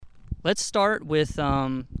Let's start with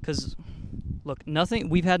because look,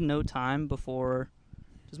 we've had no time before.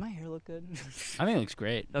 Does my hair look good? I think it looks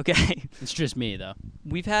great. Okay. It's just me though.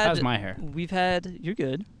 How's my hair? You're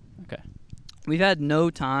good. Okay. We've had no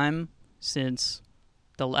time since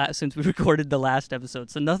since we recorded the last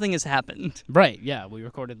episode, so nothing has happened. Right, yeah, we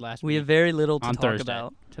recorded last week. We have very little to on talk Thursday.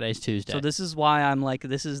 about. Today's Tuesday. So this is why I'm like,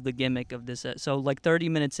 this is the gimmick of this. So like 30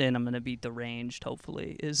 minutes in, I'm going to be deranged,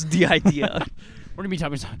 hopefully, is the idea. We're going to be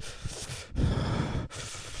talking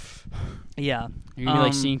Yeah. You're going to be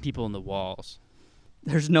like seeing people in the walls.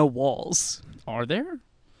 There's no walls. Are there?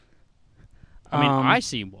 I mean, I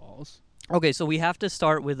see walls. Okay, so we have to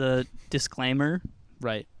start with a disclaimer.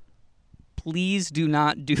 Right. Please do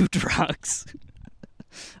not do drugs.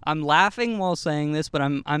 I'm laughing while saying this, but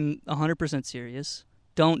I'm 100% serious.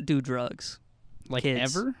 Don't do drugs. Like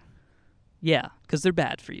Kids. ever? Yeah, because they're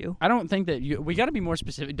bad for you. I don't think that we got to be more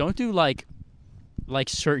specific. Don't do like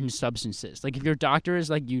certain substances. Like if your doctor is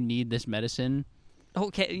like, you need this medicine.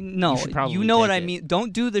 Okay, no, You should probably you know what take I it. mean.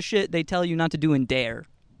 Don't do the shit they tell you not to do in DARE.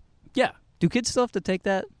 Yeah. Do kids still have to take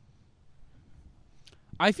that?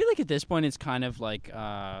 I feel like at this point it's kind of like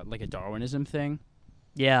a Darwinism thing,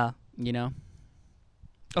 Yeah. you know?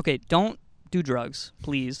 Okay, don't do drugs,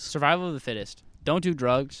 please. Survival of the fittest. Don't do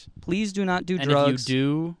drugs. Please do not do And drugs. if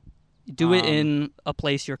you do it in a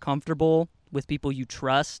place you're comfortable with, people you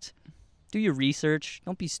trust. Do your research.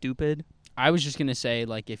 Don't be stupid. I was just going to say,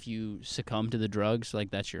 like, if you succumb to the drugs,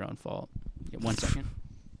 like, that's your own fault. Yeah, 1 second.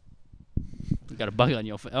 You got a bug on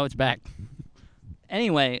your face. Oh, it's back.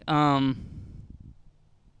 Anyway,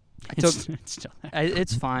 It's still there.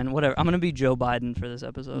 it's fine. Whatever. I'm gonna be Joe Biden for this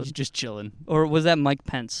episode. He's just chilling. Or was that Mike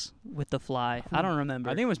Pence with the fly? I don't remember.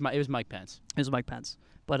 I think it was Mike Pence. it was Mike Pence.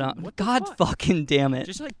 But What the God fuck? fucking damn it!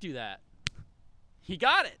 Just, like, do that. He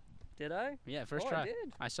got it. Did I? Yeah, first Oh, I try. did.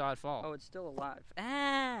 I saw it fall. Oh, it's still alive.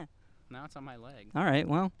 Ah. Now it's on my leg. All right.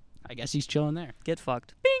 Well, I guess he's chilling there. get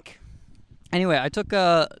fucked. Bink. Anyway, I took for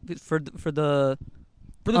the For the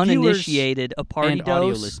uninitiated a party and audio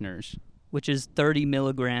dose, listeners. which is 30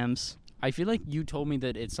 milligrams. I feel like you told me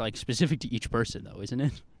that it's, like, specific to each person, though, isn't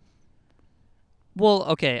it? Well,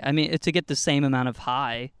 okay. I mean, to get the same amount of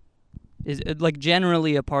high, like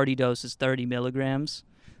generally a party dose is 30 milligrams.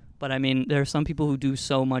 But I mean, there are some people who do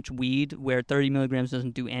so much weed where 30 milligrams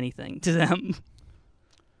doesn't do anything to them.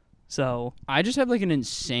 So I just have, like, an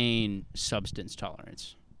insane substance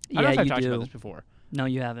tolerance. I don't yeah, know if I've you talked do. about this before. No,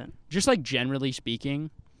 you haven't. Just, like, generally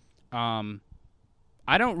speaking,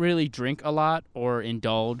 I don't really drink a lot or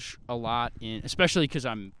indulge a lot in, especially because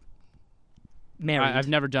Married, I've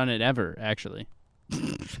never done it ever, actually.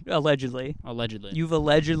 allegedly. Allegedly. You've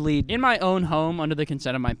allegedly. In my own home, under the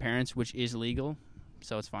consent of my parents, which is legal,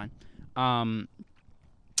 so it's fine.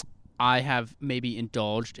 I have maybe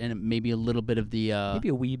indulged in maybe a little bit of the Maybe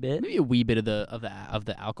a wee bit. maybe a wee bit of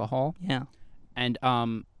the alcohol, Yeah. and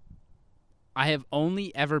I have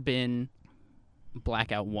only ever been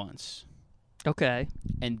blackout once. Okay.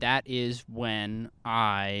 And that is when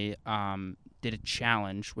I did a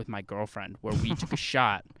challenge with my girlfriend where we took a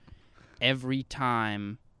shot every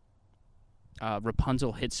time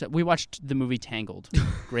Rapunzel hits. We watched the movie Tangled.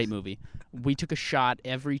 Great movie. We took a shot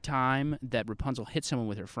every time that Rapunzel hit someone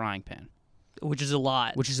with her frying pan. Which is a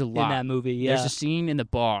lot. Which is a lot. In that movie, yeah. There's a scene in the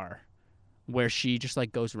bar where she just,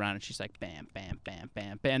 like, goes around and she's like, bam, bam, bam,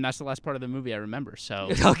 bam, bam. And that's the last part of the movie I remember, so...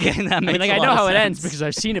 Okay, that makes I mean, like, a I lot know of how it sense. ends because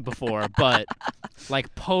I've seen it before, but,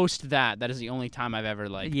 like, post that is the only time I've ever,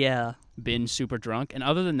 like, Yeah. been super drunk. And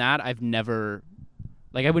other than that, I've never...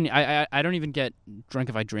 Like, I don't even get drunk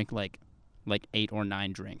if I drink, like 8 or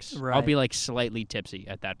 9 drinks. Right. I'll be, like, slightly tipsy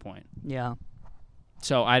at that point. Yeah.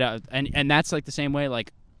 So, I don't... And that's, like, the same way,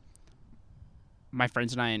 like, my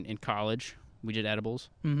friends and I in college, we did edibles.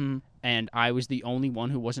 Mm-hmm. And I was the only one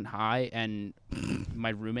who wasn't high, and my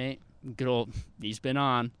roommate, good old, he's been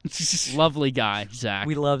on. Lovely guy, Zach.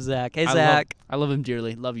 We love Zach. Hey, I Zach. I love him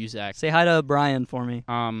dearly. Love you, Zach. Say hi to Brian for me.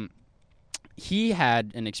 He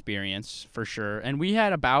had an experience, for sure, and we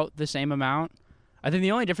had about the same amount. I think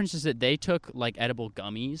the only difference is that they took, like, edible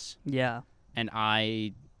gummies, Yeah. and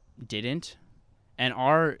I didn't. And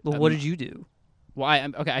our... Well, what did you do? Well,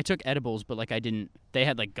 I took edibles, but, like, I didn't... They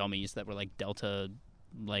had, like, gummies that were, like, Delta,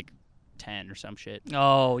 like, 10 or some shit.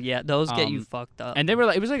 Oh, yeah. Those get you fucked up. And they were,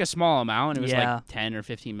 like... It was, like, a small amount. It was, Yeah. like, 10 or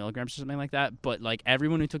 15 milligrams or something like that. But, like,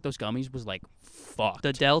 everyone who took those gummies was, like, fucked.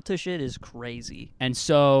 The Delta shit is crazy. And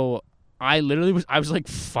so... I was like,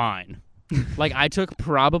 fine. Like, I took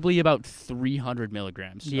probably about 300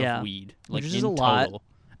 milligrams of weed. Like, Which is in a lot. total.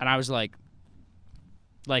 And I was like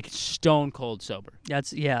stone cold sober.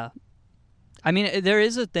 Yeah. I mean, there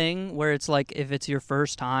is a thing where it's like if it's your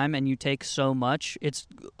first time and you take so much, it's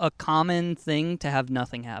a common thing to have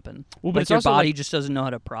nothing happen. Well, but like it's your also, body like, just doesn't know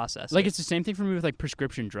how to process like it. it's the same thing for me with like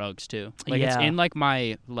prescription drugs too. Like Yeah. it's in like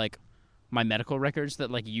my medical records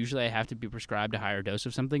that like usually I have to be prescribed a higher dose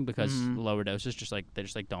of something because lower doses just like they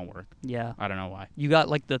just like don't work. Yeah. I don't know why. You got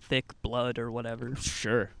like the thick blood or whatever.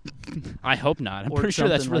 Sure. I hope not. I'm Or pretty sure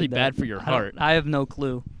that's something really like bad that. for your I heart. I have no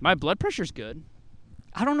clue. My blood pressure's good.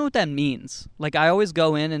 I don't know what that means. Like, I always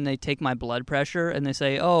go in and they take my blood pressure and they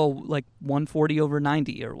say, oh, like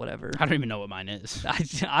 140/90 or whatever. I don't even know what mine is.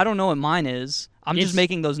 I don't know what mine is. I'm It's- just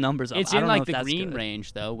making those numbers up. It's I in don't know like if the that's green good.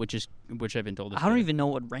 range though, which I've been told is I don't good. even know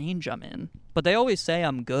what range I'm in. But they always say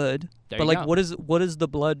I'm good. There But you like, go. what is the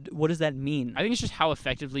blood? What does that mean? I think it's just how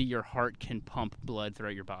effectively your heart can pump blood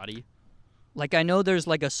throughout your body. Like, I know there's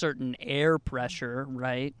like a certain air pressure,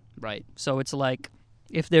 right? Right. So it's like,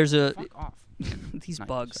 if there's a Fuck off. these Not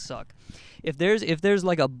bugs sorry. suck. If there's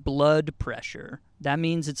like a blood pressure, that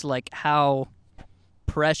means it's like how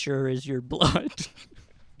pressure is your blood.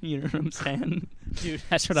 You know what I'm saying? Dude,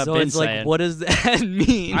 that's what I've So been it's saying. like, what does that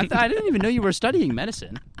mean? I didn't even know you were studying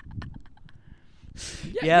medicine.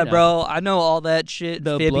 yeah, you know. bro, I know all that shit.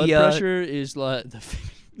 The Fibia, blood pressure is like the.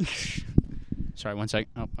 Sorry, 1 second.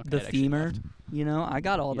 Oh, okay, the it actually femur. left. You know, I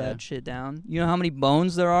got all Yeah. that shit down. You know how many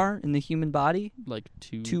bones there are in the human body? Like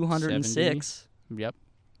 206. Yep.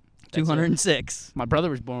 That's it. 206. My brother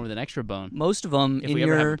was born with an extra bone. Most of them If in we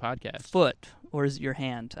ever have your a podcast, foot, or is it your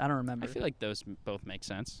hand? I don't remember. I feel like those both make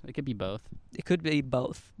sense. It could be both. It could be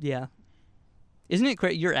both. Yeah. Isn't it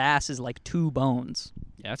crazy? Your ass is like 2 bones,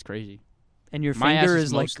 Yeah, that's crazy. and your My ass finger is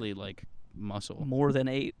is like mostly like muscle. more than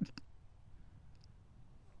 8.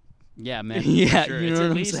 Yeah, man. yeah, for sure. you It's know at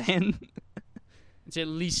what I'm least, saying? It's at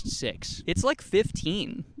least 6. It's like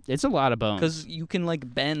 15 It's a lot of bones. because you can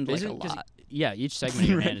like bend like a Isn't- 'cause- lot. Yeah, each segment of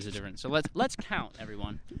your hand Right. is a different. So let's count,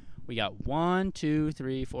 everyone. We got 1, 2,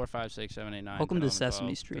 3, 4, 5, 6, 7, 8, 9. Welcome 10, to 11, Sesame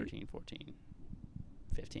 12, Street. 13, 14,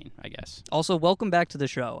 15, I guess. Also, welcome back to the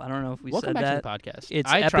show. I don't know if we Welcome said back that. to the podcast.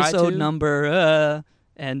 It's I tried episode to. number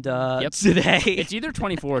and Yep. today It's either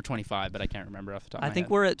 24 or 25, but I can't remember off the top of I my think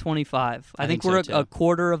head. we're at 25. I think think we're so, a too.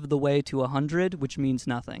 quarter of the way to 100, which means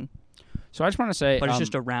nothing. So I just want to say, But it's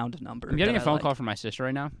just a round number. I'm getting that a I phone like. call from my sister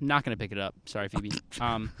right now. I'm not gonna pick it up. Sorry, Phoebe.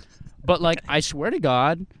 But like, I swear to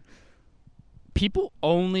God, people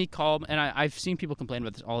only call, and I've seen people complain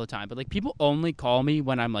about this all the time. But like, people only call me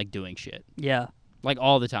when I'm like doing shit, Yeah. like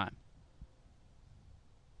all the time.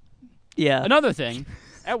 Yeah. Another thing,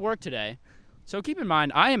 at work today. So keep in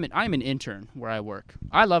mind, I am an intern where I work.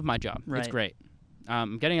 I love my job. Right. It's great.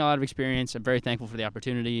 I'm getting a lot of experience. I'm very thankful for the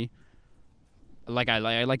opportunity. I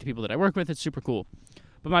like the people that I work with. It's super cool.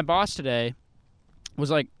 But my boss today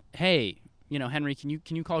was like, "Hey, Henry, can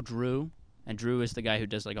you call Drew?" And Drew is the guy who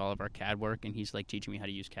does like all of our CAD work, and he's like teaching me how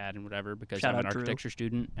to use CAD and whatever because Shout I'm an out, Drew. architecture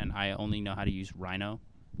student and I only know how to use Rhino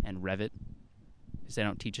and Revit because they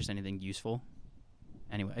don't teach us anything useful.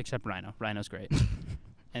 Anyway, except Rhino. Rhino's great.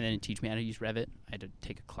 And then teach me how to use Revit. I had to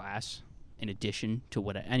take a class in addition to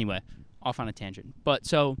anyway, off on a tangent. But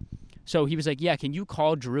so he was like, "Yeah, can you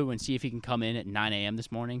call Drew and see if he can come in at 9 a.m.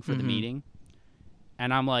 this morning for the Mhm. meeting?"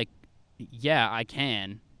 And I'm like, "Yeah, I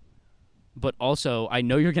can. But also, I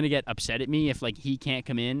know you're going to get upset at me if like he can't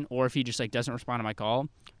come in or if he just like doesn't respond to my call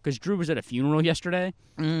because Drew was at a funeral yesterday."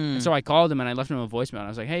 And so I called him and I left him a voicemail. And I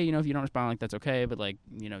was like, "Hey, if you don't respond, like that's okay, but like,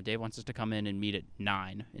 Dave wants us to come in and meet at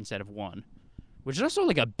 9 instead of 1." Which is also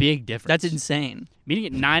like a big difference. That's insane. Meeting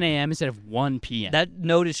at 9 a.m. instead of 1 p.m. That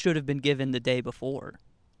notice should have been given the day before.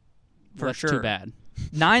 For That's sure. too bad.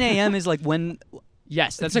 9 a.m. is like when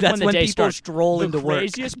Yes, that's like when the day people starts. stroll The into work.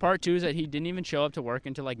 craziest part too is that he didn't even show up to work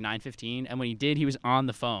until like 9:15, and when he did, he was on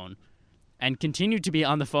the phone, and continued to be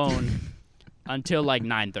on the phone until like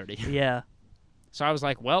 9:30. Yeah. So I was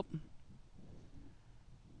like, well,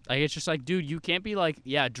 like it's just like, dude, you can't be like,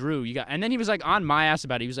 yeah, Drew, you got. And then he was like on my ass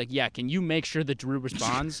about it. He was like, yeah, can you make sure that Drew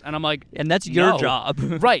responds? And I'm like, And that's your No. job.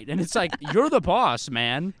 right. And it's like, you're the boss,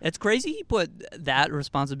 man. It's crazy he put that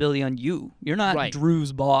responsibility on you. You're not Right.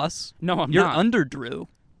 Drew's boss. No, I'm You're not. under Drew.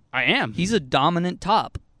 I am. He's a dominant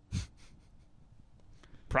top.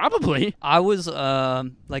 Probably. I was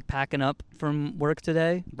like packing up from work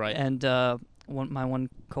today, Right. and my one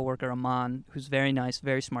coworker Aman, who's very nice,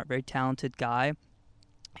 very smart, very talented guy.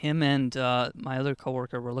 Him and my other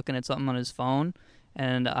coworker were looking at something on his phone,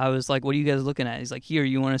 and I was like, "What are you guys looking at?" He's like, "Here,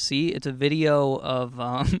 you want to see? It's a video of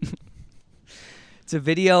it's a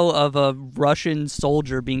video of a Russian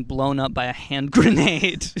soldier being blown up by a hand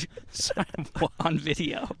grenade on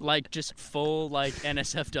video." Like just full like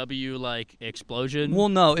NSFW like explosion. Well,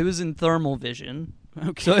 no, it was in thermal vision.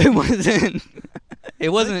 Okay. So it wasn't. It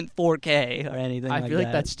wasn't 4K or anything. I feel like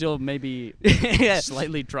that. that's still maybe Yeah.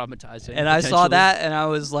 slightly traumatizing. And I saw potentially. that, and I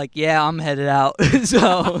was like, "Yeah, I'm headed out." So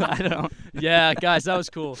I don't know. Yeah, guys, that was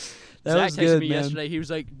cool. That Zach was texted good, me man. yesterday. He was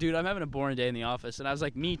like, "Dude, I'm having a boring day in the office," and I was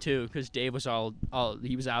like, "Me too," because Dave was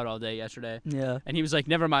he was out all day yesterday. Yeah. And he was like,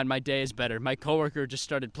 "Never mind, my day is better." My coworker just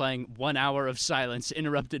started playing 1 hour of silence,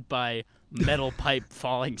 interrupted by metal pipe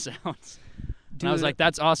falling sounds. And I was Dude. like,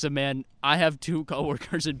 "That's awesome, man. I have 2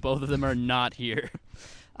 coworkers, and both of them are not here."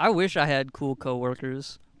 I wish I had cool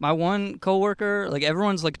coworkers. My one coworker, like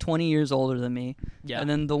everyone's like 20 years older than me. Yeah. And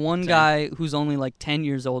then the one Same. guy who's only like 10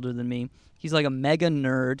 years older than me, he's like a mega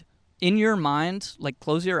nerd. In your mind, like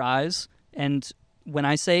close your eyes, and when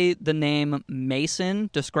I say the name Mason,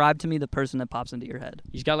 describe to me the person that pops into your head.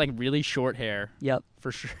 He's got like really short hair, Yep.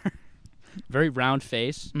 for sure. Very round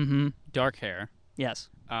face, Mm-hmm. dark hair. Yes.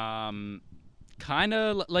 Kind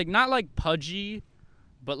of like not like pudgy,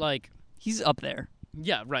 but like He's up there.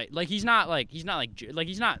 yeah, right. Like he's not like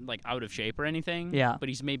out of shape or anything. Yeah. But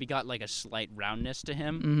he's maybe got like a slight roundness to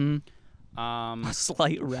him. Mm-hmm. Um, A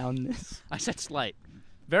slight roundness. I said slight,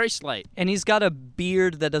 very slight. And he's got a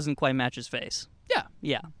beard that doesn't quite match his face. Yeah,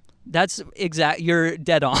 Yeah. That's exact. You're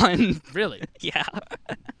dead on. really. Yeah.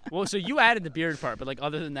 Well, so you added the beard part, but like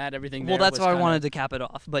other than that, everything. Well, there that's was why I kinda- wanted to cap it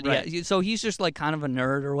off. But Right. yeah, so he's just like kind of a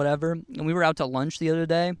nerd or whatever. And we were out to lunch the other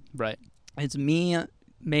day. Right. It's me,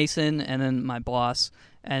 Mason, and then my boss,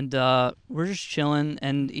 and we're just chilling.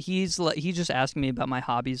 And he's just asking me about my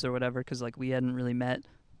hobbies or whatever because like we hadn't really met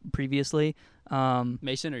previously.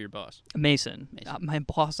 Mason or your boss? Mason. Mason. My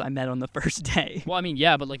boss I met on the first day. Well, I mean,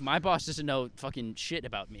 yeah, but like my boss doesn't know fucking shit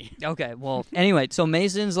about me. Okay, well, anyway, so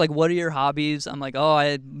Mason's like, what are your hobbies? I'm like, oh,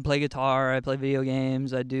 I play guitar, I play video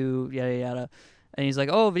games, I do yada yada. And he's like,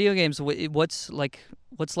 oh, video games, what's like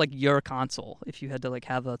your console if you had to like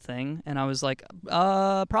have a thing? And I was like,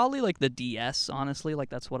 probably like the DS, honestly, like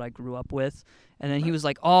that's what I grew up with. And then he was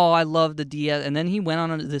like, oh, I love the DS. And then he went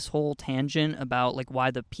on this whole tangent about like why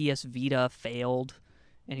the PS Vita failed.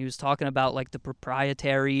 And he was talking about like the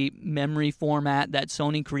proprietary memory format that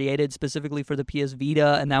Sony created specifically for the PS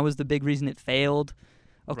Vita, and that was the big reason it failed.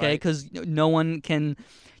 Okay, Right. because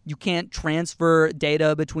you can't transfer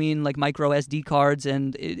data between like micro SD cards,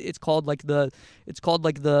 and it's called like the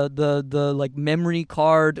like memory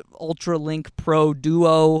card Ultralink Pro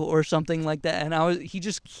Duo or something like that. And he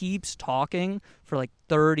just keeps talking for like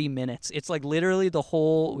 30 minutes. It's like literally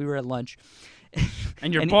we were at lunch.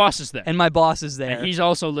 And your And- boss is there. And my boss is there. And he's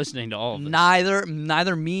also listening to all of this.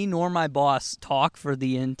 Neither me nor my boss talk for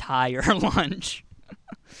the entire lunch.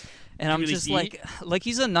 And I'm Really just deep? like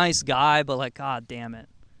he's a nice guy, but like, god damn it.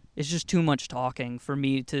 It's just too much talking for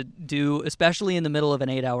me to do, especially in the middle of an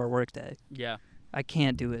 8-hour workday. Yeah. I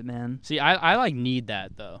can't do it, man. See, I like need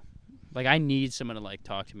that though. Like I need someone to like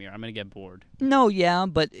talk to me or I'm gonna get bored. No, yeah,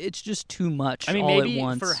 but it's just too much I mean, all maybe at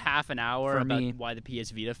once. for half an hour for about me. why the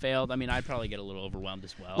PS Vita failed. I mean, I'd probably get a little overwhelmed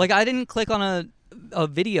as well. Like I didn't click on a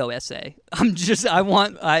video essay. I was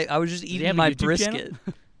just he eating have a my YouTube channel? brisket.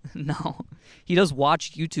 No. He does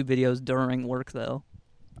watch YouTube videos during work though,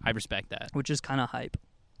 I respect that. which is kind of hype.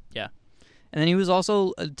 Yeah. And then he was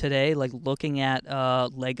also today like looking at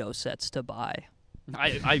Lego sets to buy,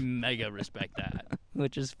 I mega respect that.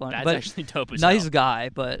 which is fun. That's but actually dope as nice hell. guy,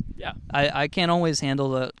 but Yeah. I can't always handle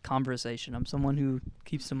the conversation. I'm someone who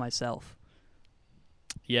keeps to myself.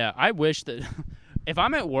 Yeah, I wish that if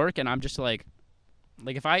I'm at work and I'm just like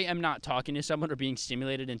if I am not talking to someone or being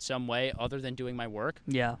stimulated in some way other than doing my work,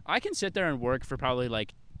 Yeah. I can sit there and work for probably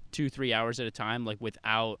like 2-3 hours at a time, like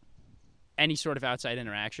without any sort of outside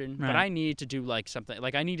interaction. But Right. I need to do like something,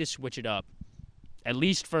 like I need to switch it up at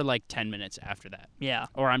least for like 10 minutes after that. Yeah.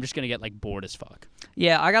 Or I'm just going to get like bored as fuck.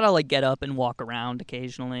 Yeah, I got to like get up and walk around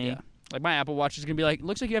occasionally. Yeah. Like my Apple Watch is going to be like,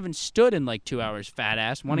 looks like you haven't stood in like 2 hours, fat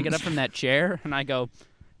ass. Want to get up from that chair? And I go,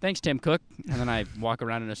 thanks, Tim Cook. And then I walk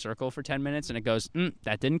around in a circle for 10 minutes and it goes,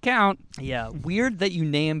 that didn't count. Yeah, weird that you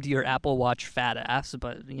named your Apple Watch fat ass,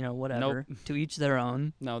 but whatever. To each their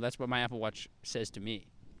own. No, that's what my Apple Watch says to me.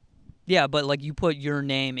 Yeah, but like you put your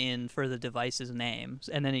name in for the device's name,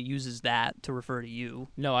 and then it uses that to refer to you.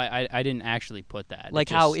 No, I didn't actually put that. It Like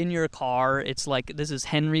how just- in your car, it's like this is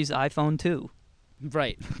Henry's iPhone 2.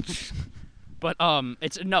 Right. But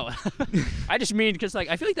it's no. I just mean because like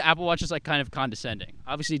I feel like the Apple Watch is like kind of condescending.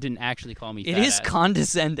 Obviously, it didn't actually call me. It fat is ass.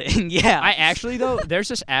 condescending. Yeah. I actually though, there's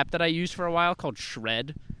this app that I used for a while called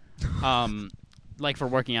Shred, like for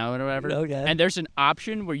working out or whatever. Okay. And there's an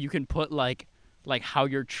option where you can put like how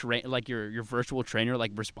your your virtual trainer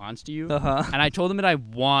like responds to you. Uh-huh. And I told them that I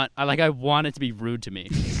want it to be rude to me.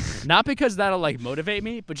 Not because that'll like motivate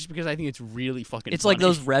me, but just because I think it's really fucking It's funny. like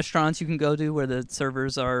those restaurants you can go to where the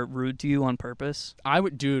servers are rude to you on purpose. I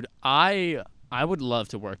would love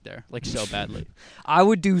to work there, like, so badly. I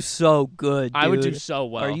would do so good, dude. I would do so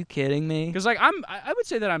well. Are you kidding me? Because, like, I would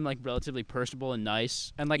say that I'm, like, relatively personable and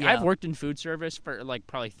nice. And, like, Yeah. I've worked in food service for, like,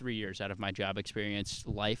 probably 3 years out of my job experience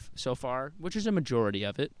life so far, which is a majority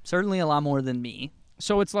of it. Certainly a lot more than me.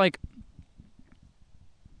 So it's, like,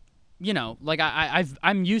 you know, like,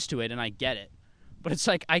 I'm used to it and I get it. But it's,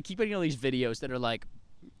 like, I keep getting all these videos that are, like,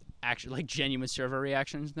 actually, like, genuine server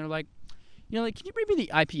reactions. And they're, like, you know, like, can you read me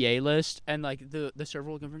the IPA list? And, like, the server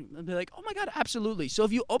will be like, oh, my God, absolutely. So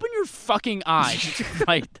if you open your fucking eyes, it's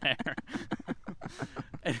right there.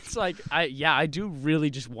 And it's like, I do really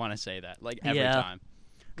just want to say that, like, every time.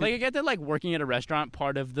 Like, I get that, like, working at a restaurant,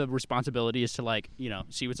 part of the responsibility is to, like, you know,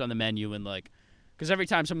 see what's on the menu and, like, because every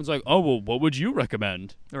time someone's like, oh, well, what would you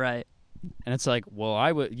recommend? Right. And it's like, well,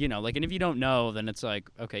 I would, you know, like, and if you don't know, then it's like,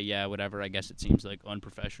 okay, yeah, whatever. I guess it seems like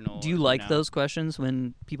unprofessional. Do you like those questions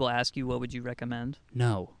when people ask you what would you recommend?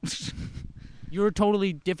 No. You're a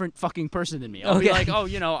totally different fucking person than me. I'll be like, oh,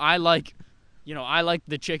 I like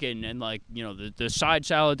the chicken and, like, you know, the side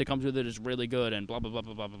salad that comes with it is really good and blah, blah, blah,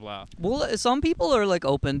 blah, blah, blah, blah. Well, some people are, like,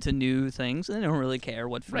 open to new things and they don't really care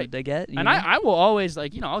what food they get. And I will always,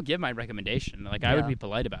 like, you know, I'll give my recommendation. Like, I would be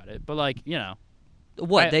polite about it. But, like, you know.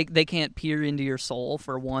 What, they can't peer into your soul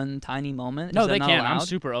for one tiny moment? No, Is that they not can't. allowed? I'm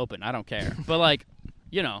super open. I don't care. But, like,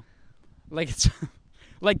 you know, like, it's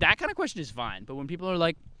like that kind of question is fine. But when people are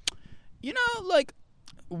like, you know, like,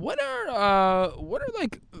 what are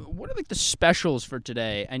the specials for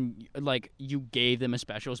today? And, like, you gave them a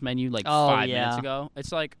specials menu like 5 minutes ago.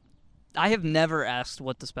 It's like, I have never asked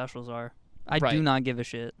what the specials are. I do not give a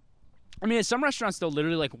shit. I mean, at some restaurants they'll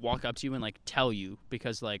literally, like, walk up to you and, like, tell you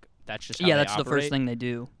because, like, that's just how yeah, they that's operate. the first thing they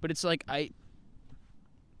do. But it's like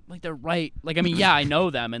they're right. Like, I mean, yeah, I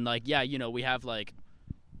know them, and, like, yeah, you know, we have, like,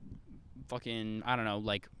 fucking, I don't know,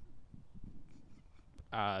 like,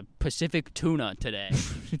 Pacific tuna today.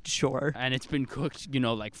 Sure. And it's been cooked, you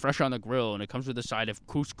know, like, fresh on the grill, and it comes with a side of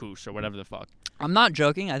couscous or whatever the fuck. I'm not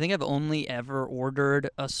joking. I think I've only ever ordered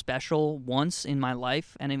a special once in my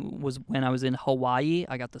life, and it was when I was in Hawaii.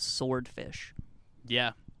 I got the swordfish.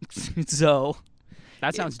 Yeah. So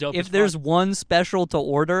that sounds dope. If there's one special to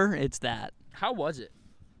order, it's that. How was it?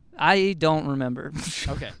 I don't remember.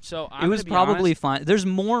 Okay, so it was probably fine. There's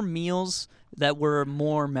more meals that were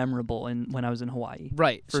more memorable when I was in Hawaii.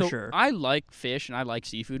 Right. For sure. I like fish and I like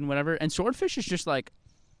seafood and whatever, and swordfish is just like,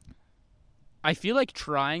 I feel like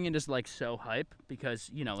trying it is like so hype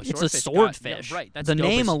because, you know, it's a swordfish. Right. That's the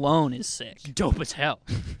name alone is sick. Dope as hell.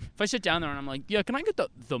 If I sit down there and I'm like, yeah, can I get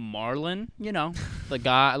the marlin? You know, the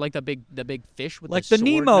guy, like the big fish with like the the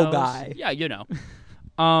sword Nemo nose. guy. Yeah, you know.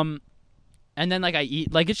 And then, like, I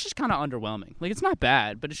eat, like, it's just kind of underwhelming. Like, it's not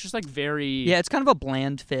bad, but it's just, like, very. Yeah, it's kind of a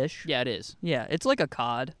bland fish. Yeah, it is. Yeah, it's like a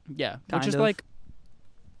cod. Yeah, kind which is of. like,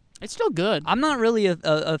 it's still good. I'm not really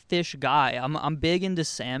a fish guy. I'm big into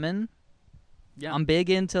salmon. Yeah. I'm big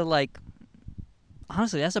into, like,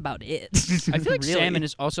 honestly, that's about it. I feel like really. salmon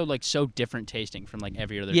is also, like, so different tasting from, like,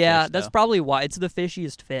 every other Yeah, fish, that's though. probably why. It's the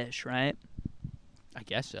fishiest fish, right? I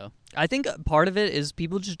guess so. I think part of it is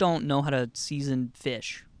people just don't know how to season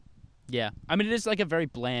fish. Yeah. I mean, it is, like, a very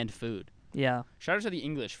bland food. Yeah. Shout out to the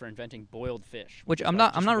English for inventing boiled fish. Which is, I'm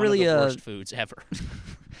like, not just really one of the worst foods ever.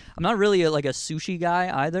 I'm not really like a sushi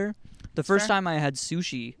guy either. The first Fair. time I had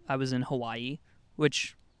sushi, I was in Hawaii,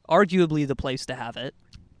 which arguably the place to have it.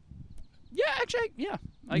 Yeah, actually, yeah.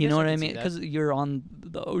 You know what I can see mean? that. Because you're on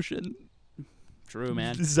the ocean. True,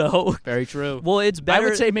 man. So, Very true. well, it's better. I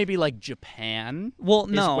would say maybe, like, Japan. Well,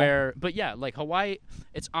 is no. where, but yeah, like Hawaii,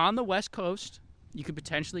 it's on the West Coast. You could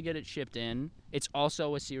potentially get it shipped in. It's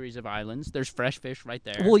also a series of islands. There's fresh fish right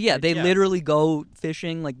there. Well, yeah, they literally go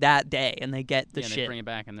fishing like that day, and they get the and shit, they bring it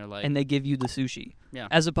back, and they're like, and they give you the sushi. Yeah.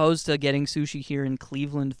 As opposed to getting sushi here in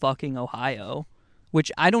Cleveland, fucking Ohio,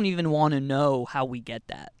 which I don't even want to know how we get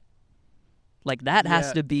that. Like that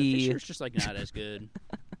has to be. The fish is just like not as good.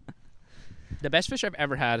 The best fish I've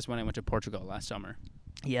ever had is when I went to Portugal last summer,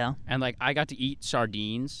 Yeah. and like I got to eat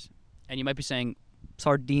sardines, and you might be saying,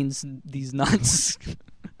 Sardines, these nuts.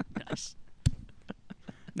 nice.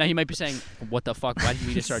 Now you might be saying, what the fuck? Why did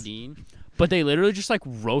you eat a sardine? But they literally just like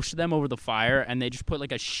roast them over the fire, and they just put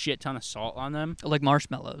like a shit ton of salt on them. Like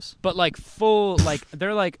marshmallows. But like full, like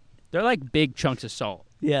they're like big chunks of salt.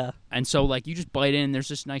 Yeah. And so like you just bite in, and there's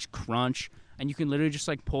this nice crunch, and you can literally just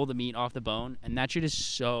like pull the meat off the bone, and that shit is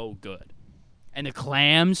so good. And the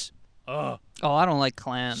clams, Oh, I don't like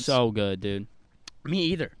clams. so good, dude. Me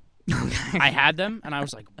either. I had them, and I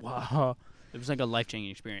was like, wow. It was like a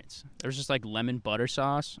life-changing experience. There was just like lemon butter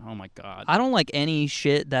sauce. Oh my god. I don't like any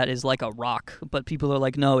shit that is like a rock, but people are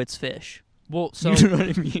like, no, it's fish. Well, so You know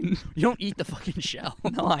what I mean? you don't eat the fucking shell.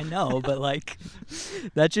 No, I know, but like,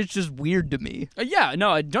 that shit's just weird to me. Yeah,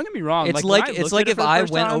 no, don't get me wrong. It's when like I it's looked like at it if for the I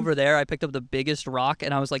first went time- over there, I picked up the biggest rock,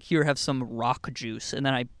 and I was like, here, have some rock juice, and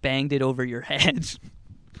then I banged it over your head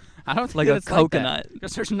I don't think like that a it's coconut.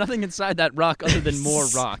 because there's nothing inside that rock other than more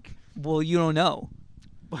rock. Well, you don't know.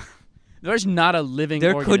 There's not a living.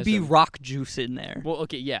 There could be organism. rock juice in there. Well,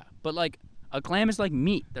 okay, yeah, but like a clam is like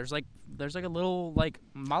meat. There's like a little like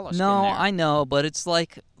mollusk. No, in there. I know, but it's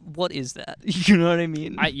like, what is that? You know what I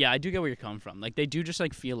mean? I do get where you're coming from. Like they do just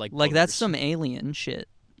like feel like that's boogers. some alien shit.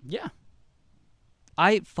 Yeah.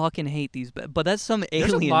 I fucking hate these, but that's some alien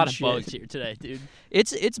There's a lot of shit. bugs here today, dude.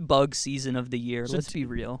 It's bug season of the year. So Let's be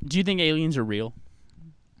real. Do you think aliens are real?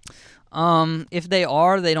 If they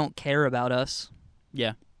are, they don't care about us.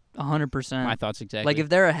 Yeah, 100%. my thoughts exactly. Like if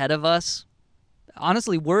they're ahead of us,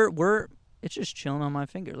 honestly, we're it's just chilling on my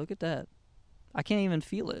finger. Look at that. I can't even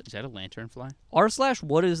feel it. Is that a lanternfly?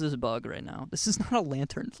 /what is this bug right now? This is not a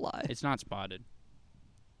lanternfly. It's not spotted.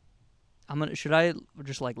 Should I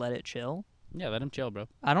just like let it chill? Yeah, let him chill, bro.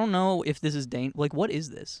 I don't know if this is like what is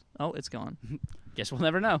this? Oh, it's gone. Guess we'll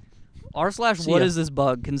never know. See /what ya. is this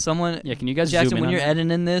bug? Can someone Yeah, can you guys Jackson, zoom in when on you're that?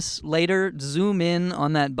 editing this later, zoom in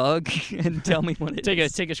on that bug and tell me what it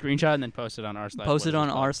is. Take a screenshot and then post it on r/. Post it on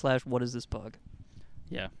 /what is this bug?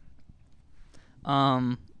 Yeah.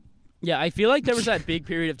 Um, Yeah, I feel like there was that big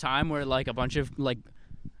period of time where like a bunch of like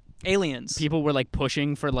aliens. people were like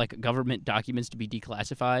pushing for like government documents to be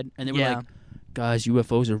declassified, and they were Yeah. like, "Guys,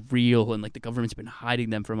 UFOs are real, and like the government's been hiding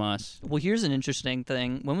them from us." Well, here's an interesting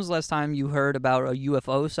thing. When was the last time you heard about a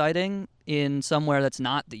UFO sighting in somewhere that's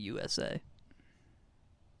not the USA?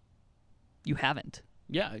 You haven't.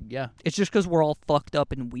 Yeah, yeah, It's just because we're all fucked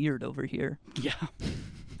up and weird over here. yeah.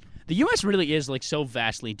 The U.S. really is like so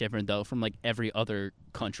vastly different though from like every other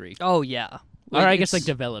country, Oh yeah. or I guess like It's-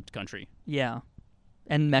 developed country. yeah,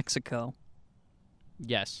 and Mexico.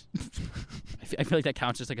 Yes, I feel like that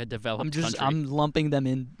counts as like a developed country. I'm lumping them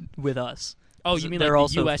in with us. Oh, you mean they're like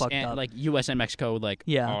also the U.S. fucked and up. like U.S. and Mexico like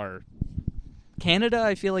Yeah. are Canada,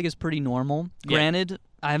 I feel like, is pretty normal. Yeah. Granted,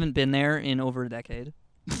 I haven't been there in over a decade,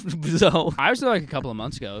 so I was there like a couple of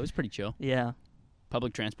months ago. It was pretty chill. yeah.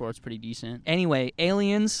 Public transport's pretty decent. Anyway,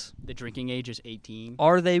 aliens, The drinking age is 18.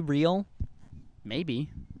 are they real? Maybe.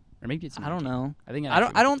 Or maybe it's I don't 19. know. I think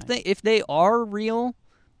I don't think if they are real,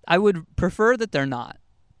 I would prefer that they're not.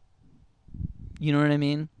 You know what I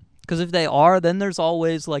mean? Because if they are, then there's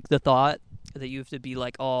always like the thought that you have to be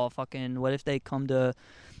like, oh, fucking, what if they come to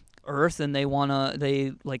Earth and they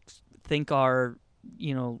like think our,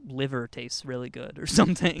 liver tastes really good or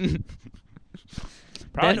something?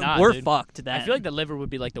 Probably then not, we're dude. fucked. Then I feel like the liver would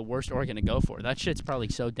be like the worst organ to go for. That shit's probably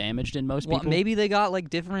so damaged in most well, people. maybe they got like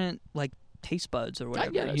different like taste buds or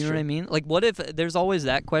whatever. yeah, that's you know what I true. mean? Like, what if there's always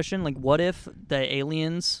that question? Like, what if the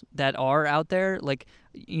aliens that are out there, like,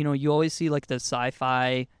 you always see like the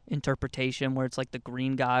sci-fi interpretation where it's like the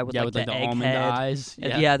green guy with yeah, like with the like the egg almond head. eyes.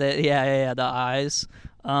 Yeah, the eyes.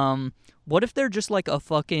 What if they're just like a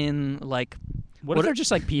fucking like? What if they're just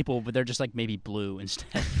like people, but they're just like maybe blue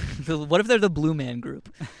instead? What if they're the Blue Man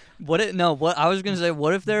Group? What I was gonna say?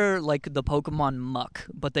 What if they're like the Pokemon Muck,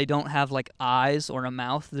 but they don't have like eyes or a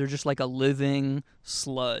mouth? They're just like a living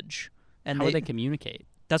sludge. And How would they communicate?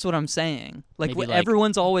 That's what I'm saying. Like, Maybe, like-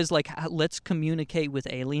 everyone's always like, let's communicate with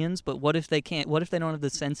aliens, but what if they can't? What if they don't have the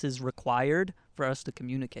senses required for us to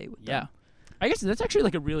communicate with Yeah. them? I guess that's actually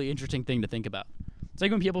like a really interesting thing to think about. It's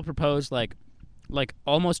like when people propose like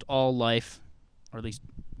almost all life, or at least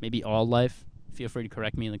maybe all life, feel free to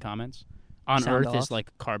correct me in the comments, on Sound Earth is off.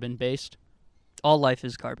 like carbon based. All life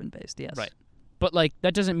is carbon based. Yes. Right. But like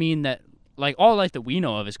that doesn't mean that like all life that we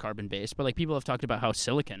know of is carbon based, but like people have talked about how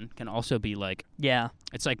silicon can also be like Yeah.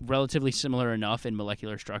 it's like relatively similar enough in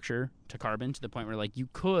molecular structure to carbon to the point where like you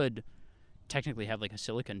could technically have like a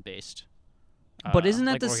silicon based But isn't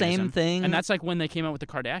that like, the same organism. thing? And that's like when they came out with the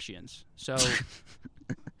Kardashians. So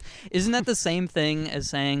Isn't that the same thing as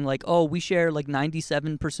saying like, oh, we share like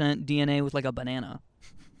 97% DNA with like a banana?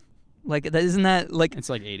 Like, isn't that like it's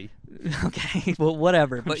like 80. okay? Well,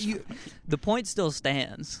 whatever. But just the point still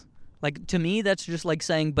stands. Like, to me, that's just like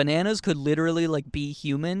saying bananas could literally like be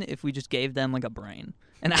human if we just gave them like a brain,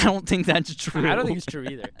 and I don't think that's true. I don't think it's true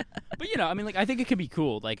either. But I mean, like I think it could be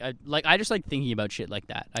cool. Like I just like thinking about shit like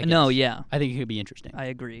that. I No, guess. yeah, I think it could be interesting. I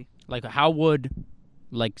agree. Like how would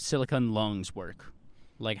like silicon lungs work?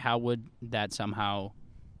 Like how would that somehow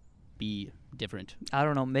be different? I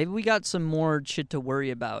don't know. Maybe we got some more shit to worry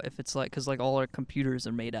about if it's like, because like all our computers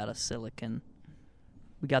are made out of silicon.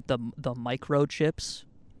 We got the microchips.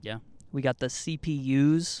 Yeah. We got the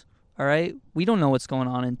CPUs. All right. We don't know what's going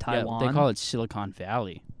on in Taiwan. Yeah, they call it Silicon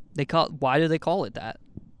Valley. Why do they call it that?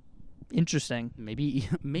 Interesting. Maybe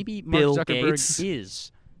Mark Bill Zuckerberg Gates.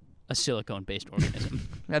 is a silicone-based organism.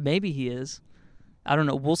 Maybe he is. I don't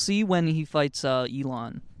know. We'll see when he fights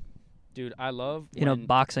Elon Dude, I love in a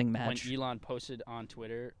boxing when match. Elon posted on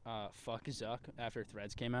Twitter, "Fuck Zuck" after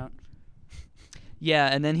Threads came out. Yeah,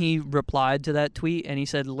 and then he replied to that tweet and he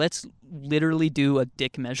said, "Let's literally do a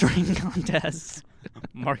dick measuring contest."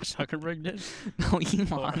 Mark Zuckerberg did. No,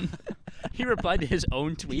 Elon. He replied to his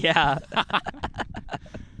own tweet. Yeah.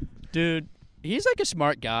 Dude, he's like a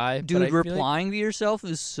smart guy. but I Dude, feel like replying to yourself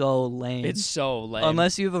is so lame. it's so lame.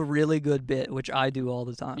 Unless you have a really good bit, which I do all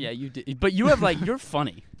the time. yeah, you did, but you have like you're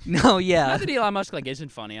funny. No, yeah. Not that Elon Musk like isn't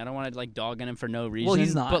funny. I don't want to like dog on him for no reason. Well,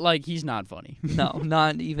 he's not. But like he's not funny. No,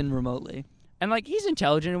 not even remotely. And like he's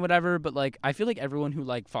intelligent and whatever, but like I feel like everyone who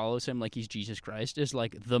like follows him like he's Jesus Christ is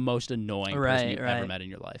like the most annoying person you've ever met in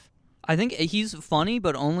your life. I think he's funny,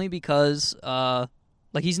 but only because,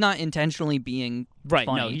 like, he's not intentionally being Right?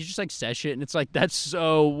 funny. No, he just like says shit, and it's like that's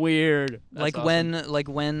so weird. That's like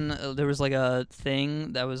awesome. when there was like a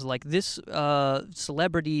thing that was like this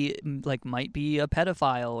celebrity like might be a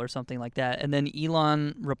pedophile or something like that, and then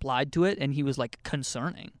Elon replied to it, and he was like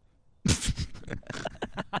concerning.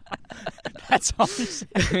 That's all he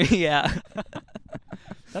said. Yeah.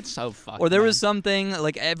 That's so fucked. Or there man. was something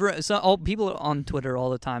like all people on Twitter all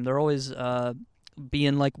the time. They're always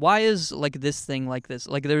being like, "Why is like this thing like this?"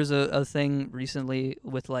 Like there's a thing recently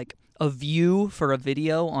with like a view for a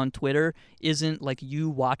video on Twitter isn't like you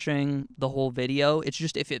watching the whole video. It's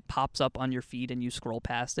just if it pops up on your feed and you scroll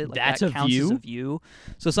past it. Like That's that a counts as view? a view.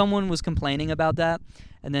 So someone was complaining about that,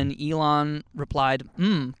 and then Elon replied,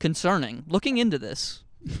 concerning. Looking into this."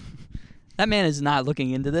 That man is not looking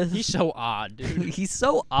into this. He's so odd, dude. He's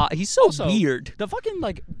so odd. He's so Also, weird. The fucking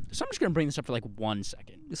like. So I'm just gonna bring this up for like 1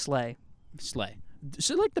 second. Slay. Slay.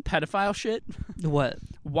 So like the pedophile shit. What?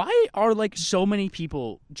 Why are like so many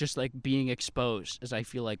people just like being exposed as I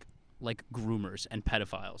feel like groomers and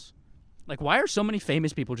pedophiles? Like why are so many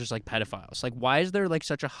famous people just like pedophiles? Like why is there like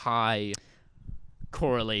such a high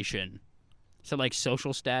correlation to like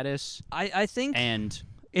social status I think and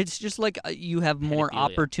it's just like you have more pedophilia.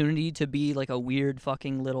 opportunity to be like a weird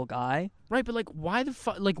fucking little guy. right? But like why the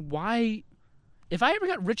fuck? Like why? If I ever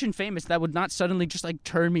got rich and famous, that would not suddenly just like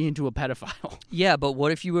turn me into a pedophile. Yeah, but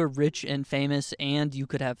what if you were rich and famous and you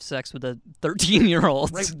could have sex with a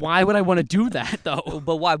 13-year-old? Right? Why would I want to do that though?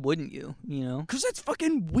 But why wouldn't you? You know? Because that's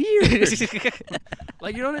fucking weird.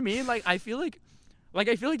 Like you know what I mean? Like I feel like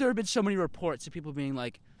there have been so many reports of people being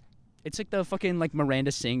like, it's like the fucking like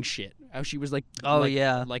Miranda Singh shit. How she was like,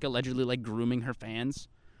 yeah, like allegedly like grooming her fans.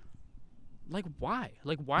 Like why?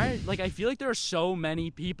 Like why? Like I feel like there are so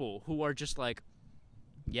many people who are just like,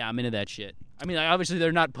 yeah, I'm into that shit. I mean, like, obviously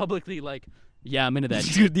they're not publicly like, yeah, I'm into that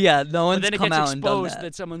shit. Dude, yeah, no But one's then it come gets out and done exposed that.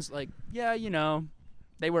 that someone's like, yeah, you know,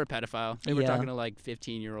 they were a pedophile. They were Yeah. talking to like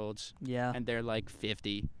 15-year-olds, Yeah. and they're like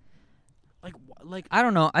 50. Like I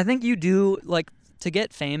don't know. I think you do like to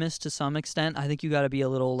get famous to some extent. I think you got to be a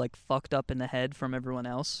little like fucked up in the head from everyone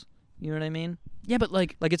else. You know what I mean? yeah, but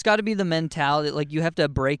like Like it's got to be the mentality. Like you have to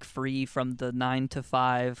break free from the 9 to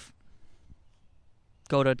 5,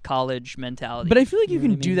 go to college mentality. But I feel like you know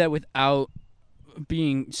can what I do mean? that without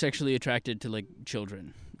being sexually attracted to like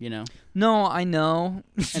children, you know. No, I know.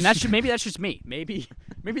 And that's maybe that's just me. Maybe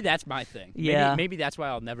that's my thing. Yeah. Maybe that's why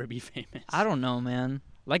I'll never be famous. I don't know, man.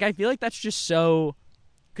 Like I feel like that's just so,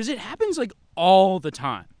 because it happens like all the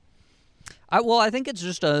time. I think it's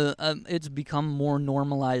just it's become more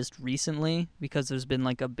normalized recently because there's been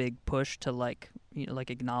like a big push to like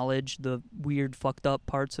like acknowledge the weird fucked up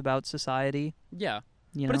parts about society. Yeah.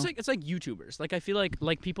 You But know? it's like YouTubers. Like I feel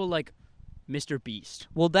like people like Mr. Beast.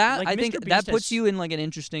 Well, that like, I Mr. think Beast that puts has- you in like an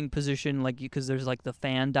interesting position, like because there's like the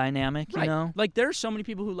fan dynamic, you know. Like there are so many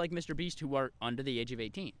people who like Mr. Beast who are under the age of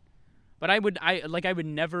 18. But I would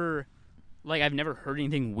never, like I've never heard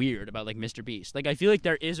anything weird about like Mr. Beast. Like I feel like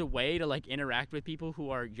there is a way to like interact with people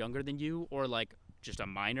who are younger than you or like just a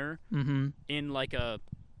minor Mm-hmm. in like a,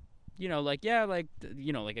 you know, like yeah, like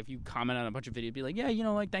you know, like if you comment on a bunch of videos, be like yeah, you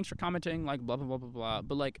know, like thanks for commenting, like blah blah blah blah blah.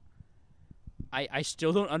 But like, I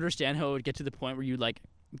still don't understand how it would get to the point where you like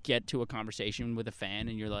get to a conversation with a fan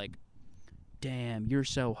and you're like, damn, you're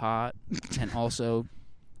so hot, and also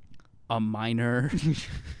a minor.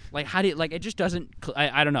 Like how do you, like it just doesn't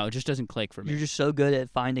I don't know, it just doesn't click for me. You're just so good at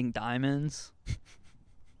finding diamonds.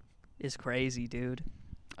 It's crazy, dude.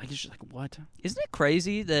 Like it's just like what? Isn't it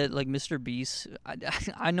crazy that like Mr. Beast?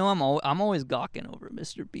 I know I'm always gawking over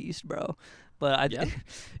Mr. Beast, bro. but Yeah.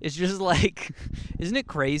 it's just like, isn't it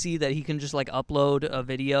crazy that he can just like upload a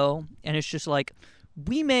video and it's just like,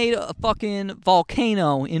 we made a fucking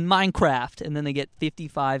volcano in Minecraft, and then they get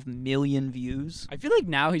 55 million views. I feel like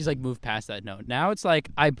now he's like moved past that note. Now it's like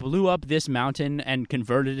I blew up this mountain and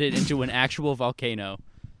converted it into an actual volcano.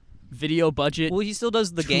 Video budget. Well, he still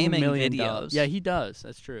does the $2 gaming million. videos. Yeah, he does.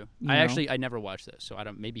 That's true. You I know? never watched those, so I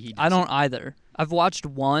don't. Maybe he. I don't either. I've watched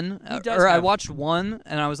one, He does I have- watched one,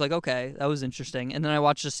 and I was like, okay, that was interesting. And then I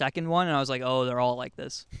watched the second one, and I was like, oh, they're all like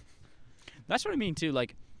this. That's what I mean too.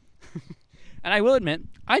 Like, and I will admit,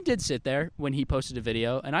 I did sit there when he posted a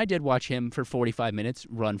video, and I did watch him for 45 minutes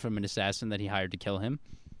run from an assassin that he hired to kill him.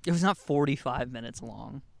 It was not 45 minutes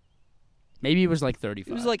long. Maybe it was like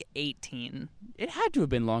 35. It was like 18. It had to have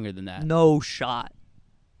been longer than that. No shot.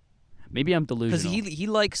 Maybe I'm Because delusional. he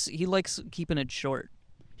likes keeping it short.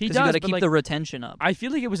 He Because does, you got to but, keep like, the retention up. I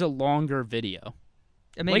feel like it was a longer video.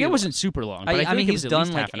 Maybe Like it wasn't super long, but I, feel mean, like it he's was at done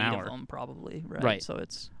least like half an 8 hour. of them probably, right? Right. So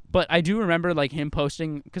it's But I do remember like him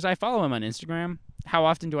posting because I follow him on Instagram. How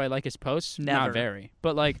often do I like his posts? Never. Not very.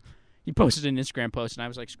 But like he posted an Instagram post and I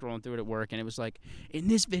was like scrolling through it at work and it was like, in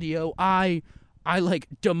this video I like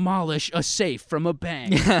demolish a safe from a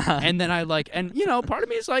bank. And then I like and you know, part of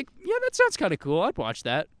me is like, yeah, that sounds kind of cool. I'd watch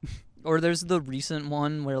that. Or there's the recent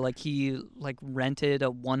one where like he like rented a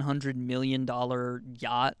 $100 million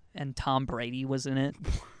yacht and Tom Brady was in it.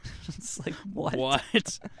 It's like what?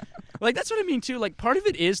 Like that's what I mean too. Like part of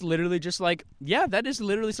it is literally just like, yeah, that is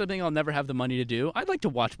literally something I'll never have the money to do. I'd like to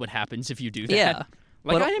watch what happens if you do that. Yeah.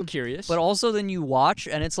 Like But- I am curious. But also then you watch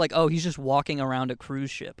and it's like, oh, he's just walking around a cruise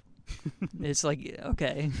ship. It's like,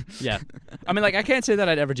 okay. Yeah, I mean, like, I can't say that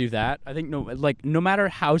I'd ever do that. I think no matter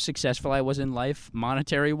how successful I was in life,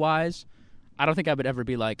 monetary wise, I don't think I would ever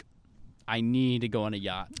be like, I need to go on a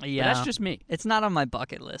yacht. But Yeah. that's just me. It's not on my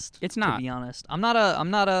bucket list. It's not. To be honest. I'm not a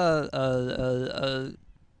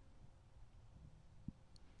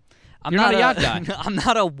You're not a yacht guy. I'm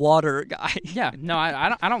not a water guy. Yeah, no,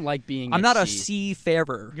 I don't like being. I'm at not a sea.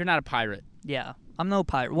 seafarer. You're not a pirate. Yeah. I'm no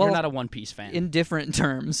pirate. Well, You're not a One Piece fan. in different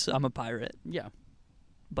terms, I'm a pirate. Yeah,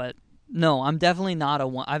 But no, I'm definitely not a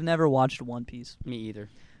one. I've never watched One Piece. me either.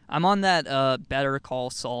 I'm on that Better Call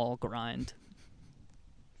Saul grind.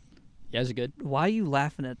 Yeah, is it good? Why are you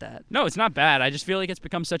laughing at that? No, it's not bad. I just feel like it's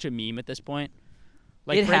become such a meme at this point.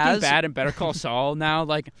 Like It Breaking has. Bad and Better Call Saul now,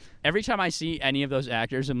 like every time I see any of those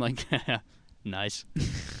actors, I'm like, nice.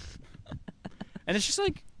 And it's just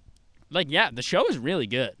like yeah, the show is really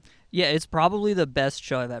good. Yeah, it's probably the best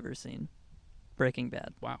show I've ever seen. Breaking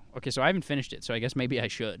Bad. Wow. Okay, so I haven't finished it, so I guess maybe I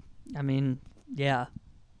should. I mean, yeah.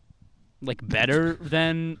 Like better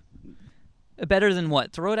than Better than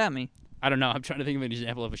what? Throw it at me. I don't know. I'm trying to think of an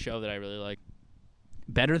example of a show that I really like.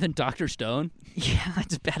 Better than Dr. Stone? Yeah,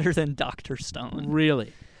 it's better than Dr. Stone.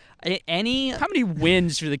 Really? Any How many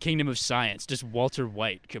wins for the Kingdom of Science does Walter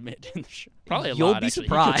White commit in the show? Probably a You'll lot. be actually. He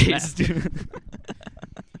cooks surprised. meth.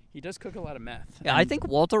 He does cook a lot of meth. Yeah, I And- think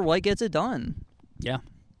Walter White gets it done. Yeah.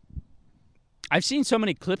 I've seen so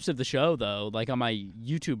many clips of the show though, like on my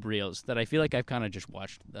YouTube reels, that I feel like I've kind of just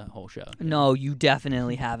watched the whole show. No, you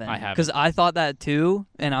definitely haven't. I haven't. Because I thought that too,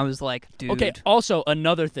 and I was like, dude. Okay, also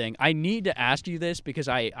another thing. I need to ask you this because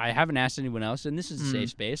I haven't asked anyone else, and this is a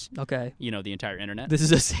safe space. Okay. You know, the entire internet. This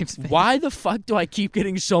is a safe space. Why the fuck do I keep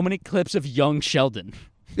getting so many clips of young Sheldon?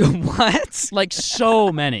 What? Like so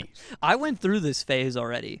many. I went through this phase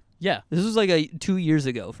already. Yeah. This was like 2 years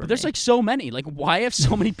ago for But there's me. like so many. Like why have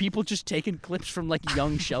so many people just taken clips from like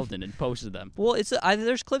young Sheldon and posted them? Well,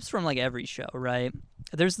 there's clips from like every show, right?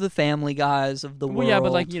 There's the Family Guys of the world. Well, yeah,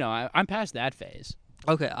 but like, you know, I'm past that phase.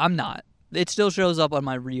 Okay, I'm not. It still shows up on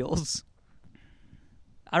my reels.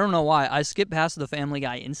 I don't know why. I skip past the Family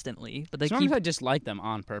Guy instantly, but they Sometimes keep. I dislike them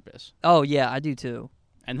on purpose. Oh yeah, I do too.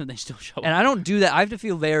 And then they still show And up. I don't do that. I have to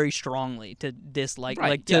feel very strongly to dislike, Right,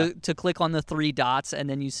 like yeah. to click on the 3 dots, and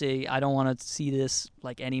then you see I don't want to see this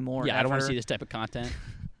like anymore. Yeah, I don't want to ever. see this type of content.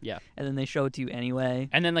 Yeah. And then they show it to you anyway.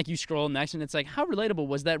 And then like you scroll next and it's like, how relatable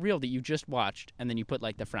was that reel that you just watched? And then you put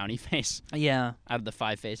like the frowny face Yeah. out of the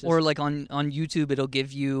 5 faces. Or like on YouTube, it'll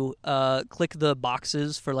give you click the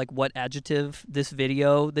boxes for like what adjective this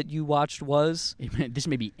video that you watched was. This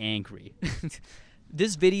made me angry.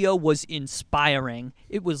 This video was inspiring.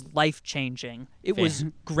 It was life-changing. It was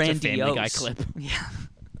grandiose. It's a Family Guy clip. Yeah.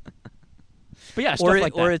 But yeah, stuff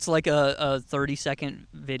like that. Or it's like a 30-second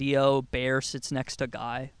video. Bear sits next to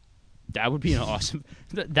guy. That would be an awesome.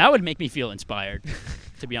 That would make me feel inspired.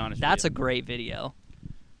 To be honest, That's a with great video.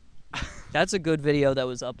 That's a good video that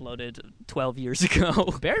was uploaded 12 years ago.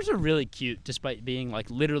 you. Bears are really cute, despite being like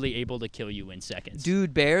literally able to kill you in seconds.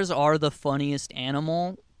 Dude, bears are the funniest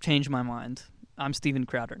animal. Change my mind. I'm Steven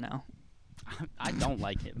Crowder now. I don't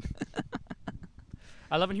like him.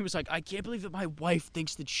 I love when he was like, I can't believe that my wife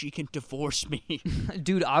thinks that she can divorce me.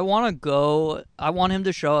 Dude, I want to go. I want him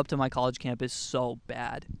to show up to my college campus so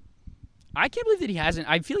bad. I can't believe that he hasn't.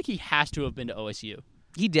 I feel like he has to have been to OSU.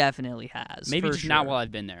 He definitely has. Maybe for just sure. not while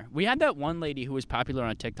I've been there. We had that one lady who was popular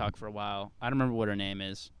on TikTok for a while. I don't remember what her name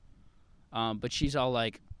is. But she's all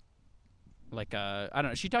like I don't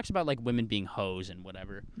know. She talks about like women being hoes and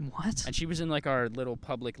whatever. What? And she was in like our little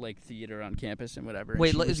public like theater on campus and whatever.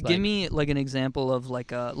 Wait, and give me like an example of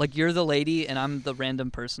like you're the lady and I'm the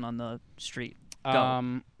random person on the street.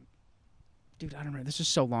 Go. Dude, I don't remember. This is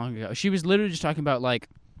so long ago. She was literally just talking about like,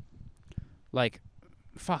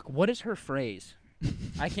 fuck. What is her phrase?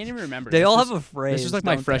 I can't even remember. They all have a phrase. This is like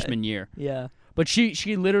my don't freshman year. Yeah. But she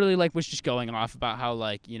literally like was just going off about how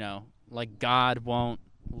like, you know, like God won't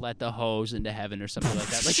let the hoes into heaven or something like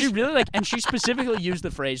that. Like she really like, and she specifically used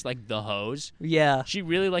the phrase like the hoes. Yeah. She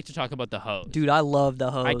really liked to talk about the hoes. Dude, I love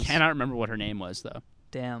the hose. I cannot remember what her name was though.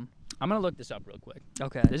 Damn. I'm gonna look this up real quick.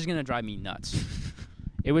 Okay. This is gonna drive me nuts.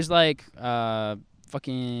 It was like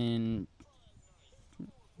fucking.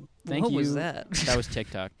 Thank what you. was that? That was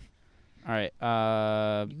TikTok. All right.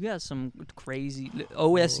 You got some crazy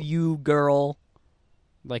OSU girl.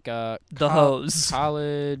 Like the hose.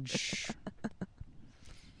 College.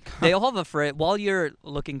 They all have a phrase. While you're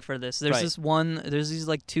looking for this, there's Right. There's these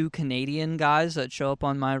like two Canadian guys that show up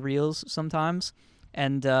on my reels sometimes,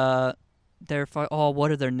 and they're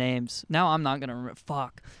what are their names? Now I'm not gonna remember.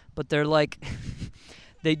 Fuck. But they're like.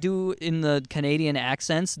 They do in the Canadian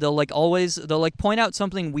accents. They'll like point out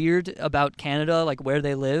something weird about Canada, like where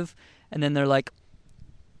they live, and then they're like,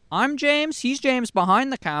 "I'm James. He's James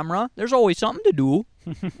behind the camera. There's always something to do."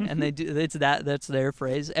 And they do. That's their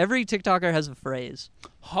phrase. Every TikToker has a phrase.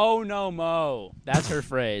 Ho no mo. That's her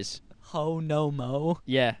phrase. Ho no mo.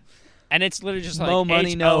 Yeah. And it's literally just like Mo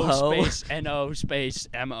money, no ho. space N-O space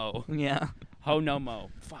M-O. Yeah. Ho no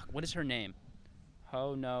mo. Fuck, what is her name?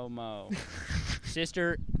 Ho no mo.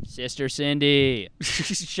 Sister Cindy.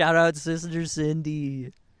 Shout out Sister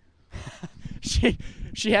Cindy.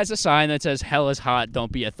 She has a sign that says hell is hot,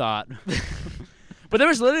 don't be a thought. But there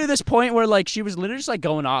was literally this point where like she was literally just like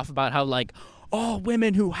going off about how like all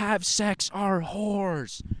women who have sex are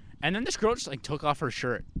whores. And then this girl just like took off her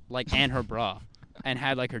shirt like and her bra and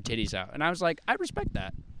had like her titties out. And I was like, I respect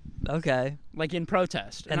that. Okay. Like in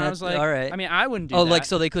protest. And I that's was like, all right. I mean, I wouldn't do that. Oh, like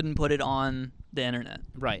so they couldn't put it on the internet.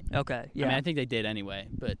 Right. Okay. Yeah. I mean, I think they did anyway,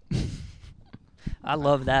 but I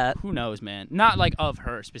love that. who knows, man? Not like of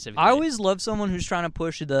her specifically. I always love someone who's trying to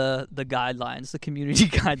push the guidelines, the community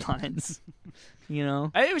guidelines. You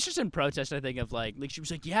know? It was just in protest, I think, of like she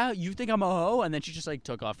was like, yeah, you think I'm a hoe? And then she just like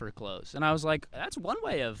took off her clothes. And I was like, that's one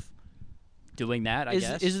way of doing that, I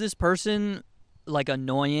guess. Is this person like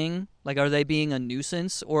annoying? Like are they being a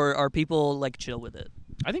nuisance or are people like chill with it?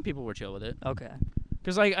 I think people were chill with it. Okay.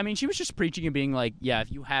 Because, like, I mean, she was just preaching and being like, yeah,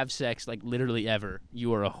 if you have sex, like, literally ever,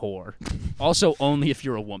 you are a whore. Also, only if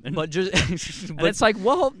you're a woman. But just and it's like,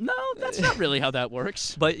 well, no, that's not really how that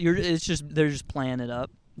works. But they're just playing it up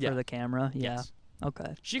for the camera. Yeah. Yes.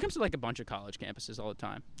 Okay. She comes to, like, a bunch of college campuses all the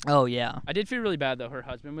time. Oh, yeah. I did feel really bad, though. Her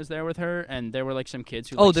husband was there with her, and there were, like, some kids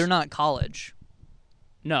who, Oh, like, they're not college.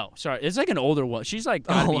 No, sorry. It's, like, an older one. She's, like,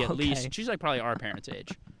 gotta be at okay. least, she's, like, probably our parents' age.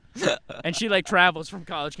 And she like travels from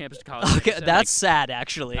college campus to college. Okay, campus, that's sad.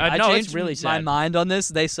 Actually, I no, changed it's really my sad. mind on this.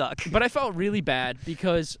 They suck. But I felt really bad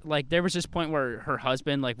because like there was this point where her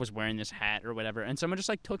husband like was wearing this hat or whatever, and someone just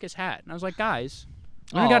like took his hat, and I was like, guys,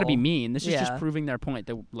 we don't got to be mean. This is just proving their point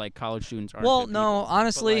that like college students aren't. Well, good no, people.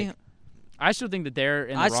 honestly, But, like, I still think that they're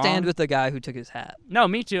in the I wrong. stand with the guy who took his hat. No,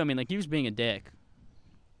 me too. I mean, like he was being a dick.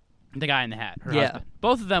 The guy in the hat, her Yeah. husband.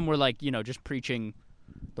 Both of them were like just preaching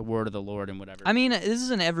the word of the Lord and whatever. I mean, this is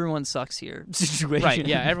an everyone sucks here situation. Right,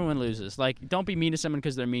 yeah, everyone loses. Like, don't be mean to someone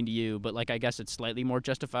because they're mean to you, but, like, I guess it's slightly more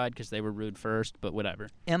justified because they were rude first, but whatever.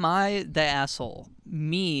 Am I the asshole?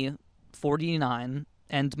 Me, 49,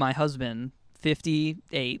 and my husband,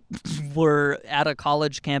 58, were at a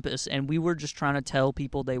college campus, and we were just trying to tell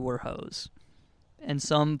people they were hoes. And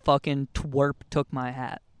some fucking twerp took my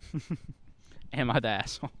hat. Am I the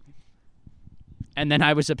asshole? And then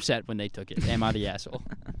I was upset when they took it. Am I the asshole?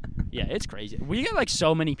 Yeah, it's crazy. We get, like,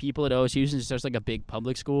 so many people at OSU since there's, like, a big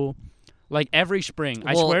public school. Like, every spring.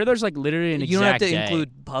 I Well, swear there's, like, literally an You don't have exact to day.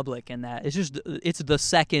 include public in that. It's the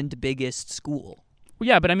second biggest school. Well,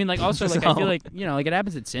 yeah, but I mean, like, also, like, I So- feel like, like, it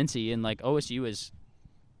happens at Cincy, and, like, OSU is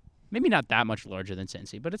maybe not that much larger than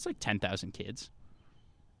Cincy, but it's, like, 10,000 kids.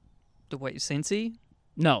 Wait, Cincy?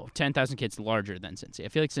 No, 10,000 kids larger than Cincy. I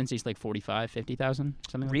feel like Cincy's, like, 45, 50,000,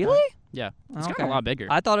 something like that. Really? Yeah. It's Okay. kind of a lot bigger.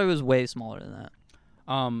 I thought it was way smaller than that.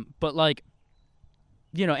 But like,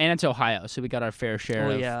 and it's Ohio, so we got our fair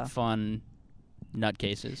share yeah. of fun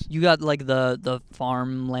nutcases. You got like the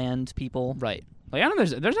farmland people. Right. Like I don't know,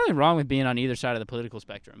 there's nothing wrong with being on either side of the political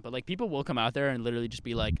spectrum, but like people will come out there and literally just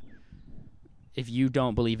be like, if you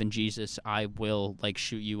don't believe in Jesus, I will like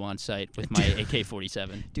shoot you on sight with my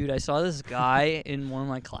AK-47. Dude, I saw this guy in one of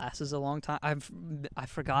my classes a long time. I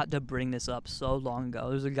forgot to bring this up so long ago.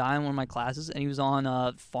 There was a guy in one of my classes, and he was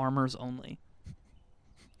on Farmers Only.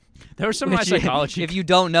 There was some of my Which, psychology. if you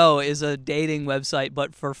don't know, is a dating website,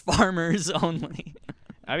 but for farmers only.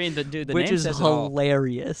 I mean, the which name is says it all.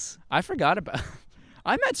 hilarious. I forgot about.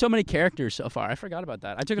 I met so many characters so far. I forgot about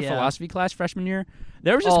that. I took a philosophy class freshman year.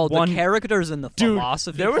 There was just one the characters in the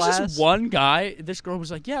philosophy There was class? this one guy. This girl was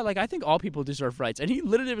like, "Yeah, like I think all people deserve rights," and he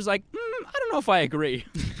literally was like, "I don't know if I agree."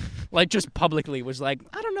 Like just publicly was like,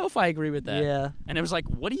 "I don't know if I agree with that." Yeah. And it was like,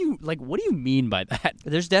 "What do you mean by that?"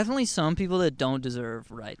 There's definitely some people that don't deserve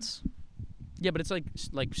rights. Yeah, but it's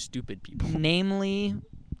like stupid people. Namely,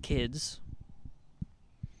 kids.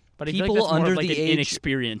 But I feel People like that's more under of like the an age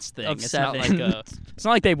inexperienced thing. of It's 7. not like it's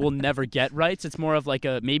not like they will never get rights. It's more of like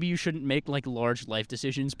maybe you shouldn't make like large life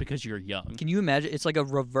decisions because you're young. Can you imagine? It's like a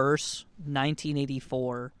reverse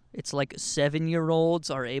 1984. It's like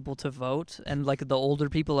 7-year-olds are able to vote, and like the older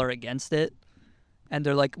people are against it. And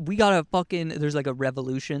they're like, we gotta there's like a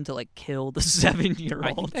revolution to like kill the 7-year-olds.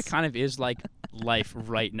 I think that kind of is like life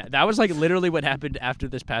right now. That was like literally what happened after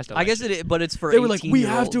this past election. I guess it is, but it's for They were like, we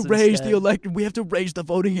have to 18-year-olds raise instead. we have to raise the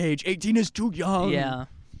voting age. 18 is too young. Yeah.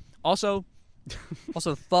 Also,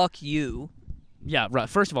 fuck you. yeah, right.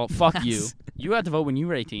 First of all, fuck you. You had to vote when you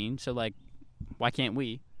were 18, so like, why can't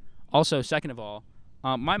we? Also, second of all,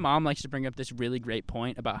 my mom likes to bring up this really great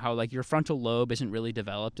point about how like your frontal lobe isn't really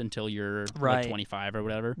developed until you're like 25 or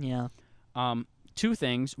whatever. Yeah. Two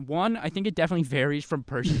things. One, I think it definitely varies from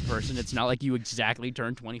person to person. It's not like you exactly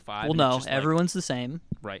turn 25. Well, and no, it's just, like, everyone's the same.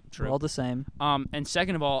 right. We're True. all the same. And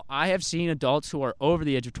second of all, I have seen adults who are over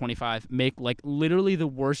the age of 25 make like literally the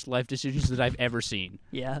worst life decisions that I've ever seen.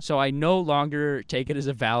 Yeah. So I no longer take it as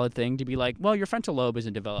a valid thing to be like, well, your frontal lobe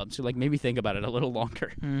isn't developed, so like maybe think about it a little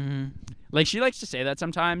longer. Mm-hmm. Like she likes to say that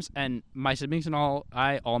sometimes, and my siblings and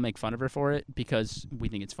I all make fun of her for it because we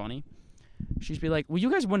think it's funny. She'd be like, well, you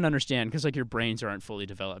guys wouldn't understand because like your brains aren't fully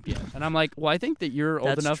developed yet. And I'm like, well, I think that you're old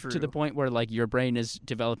That's enough true. to the point where like your brain is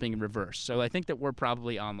developing in reverse. So I think that we're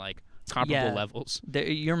probably on like comparable levels.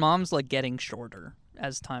 Your mom's like getting shorter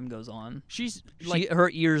as time goes on. She's like Her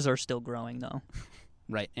ears are still growing though.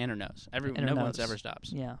 right, and her nose. And her No one nose. ever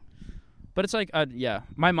stops. Yeah. But it's like, yeah.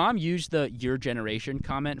 My mom used the "your generation"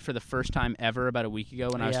 comment for the first time ever about a week ago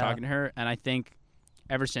when I was talking to her, and I think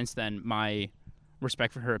ever since then my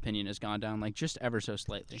respect for her opinion has gone down like just ever so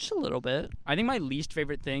slightly. Just a little bit. I think my least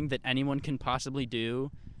favorite thing that anyone can possibly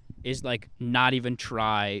do is like not even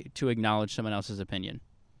try to acknowledge someone else's opinion.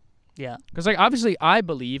 Yeah. Because like obviously I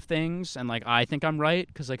believe things and like I think I'm right.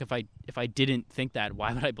 Because like if I didn't think that,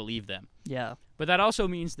 why would I believe them? Yeah. But that also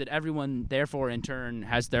means that everyone, therefore, in turn,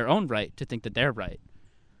 has their own right to think that they're right.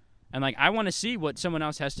 And, like, I want to see what someone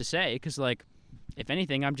else has to say because, like, if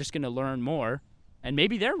anything, I'm just going to learn more. And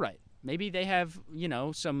maybe they're right. Maybe they have,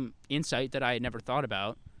 some insight that I had never thought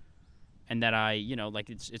about and that I, like,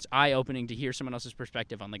 it's eye-opening to hear someone else's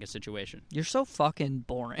perspective on, like, a situation. You're so fucking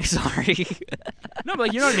boring. Sorry. No, but,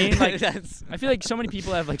 like, you know what I mean? Like, I feel like so many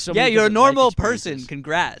people have, like, so many you're a different life normal person. experiences.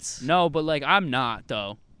 Congrats. No, but, like, I'm not,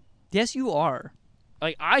 though. Yes, you are.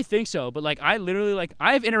 Like, I think so, but, like, I literally, like,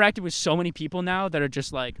 I've interacted with so many people now that are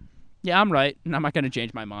just like, yeah, I'm right, and I'm not going to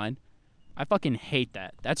change my mind. I fucking hate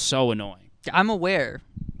that. That's so annoying. I'm aware.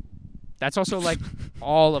 That's also, like,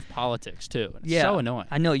 all of politics, too. It's so annoying.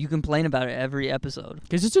 I know. You complain about it every episode.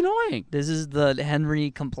 Because it's annoying. This is the Henry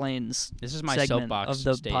Complains This is my segment soapbox of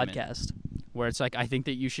the statement, podcast. where it's like, I think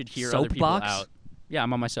that you should hear other people Soapbox? out. Yeah,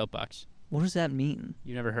 I'm on my soapbox. What does that mean?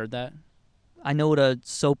 You never heard that? I know what a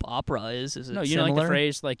soap opera is. Is it No, you similar? know, like the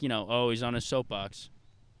phrase, like, oh, he's on his soapbox.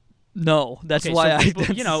 No, that's Okay, why so people,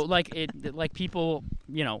 that's- like people,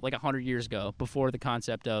 like 100 years ago, before the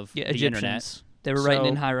concept of the Egyptians. internet. They were writing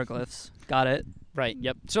in So- hieroglyphs. Got it. Right,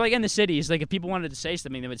 yep. So, like, in the cities, like, if people wanted to say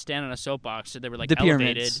something, they would stand on a soapbox, so they were, like, The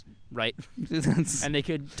elevated. pyramids. Right, That's- and they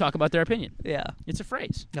could talk about their opinion. yeah. It's a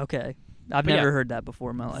phrase. Okay. I've But never yeah. heard that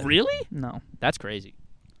before in my life. Really? No. That's crazy.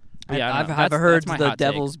 But yeah, I I've don't know. heard That's my the hot take.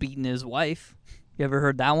 devil's beating his wife. You ever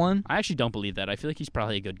heard that one? I actually don't believe that. I feel like he's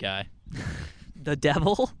probably a good guy. The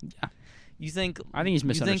devil? Yeah. You think I think he's you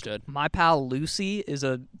misunderstood. think my pal Lucy is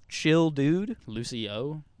a chill dude? Lucy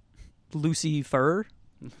O? Lucy Fur?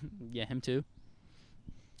 Yeah, him too.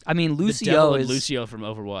 I mean, The Lucio devil and is Lucio from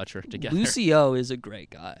Overwatch are together. Lucio is a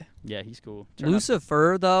great guy. Yeah, he's cool. Turn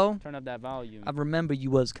Lucifer, though, up that volume. I remember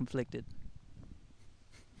you was conflicted.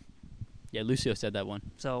 Yeah, Lucio said that one.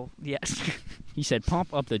 So yeah, He said,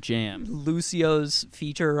 "Pump up the jam." Lucio's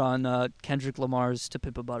feature on Kendrick Lamar's "To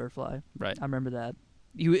Pimp a Butterfly." Right. I remember that.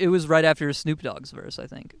 It was right after Snoop Dogg's verse, I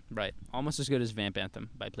think. Right. Almost as good as Vamp Anthem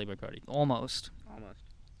by Playboi Carti. Almost. Almost.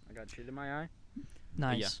 I got shit in my eye.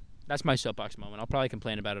 Nice. Yeah. That's my soapbox moment. I'll probably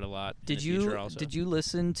complain about it a lot in Did the you future also. did you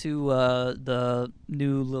listen to the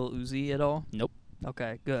new Lil Uzi at all? Nope.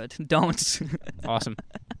 Okay, good. Don't. Awesome.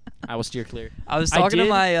 I will steer clear. I was I talking to did-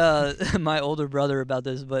 my my older brother about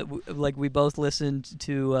this, but we both listened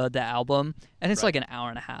to the album, and it's Right. like an hour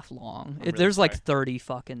and a half long. I'm really There's like sorry. 30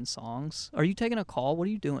 fucking songs. Are you taking a call? What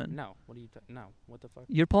are you doing? No. What are you? No. What the fuck?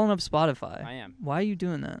 You're pulling up Spotify. I am. Why are you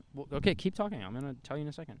doing that? Well, okay, keep talking. I'm gonna tell you in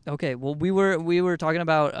a second. Okay, well we were talking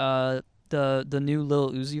about the new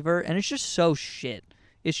Lil Uzi Vert, and it's just so shit.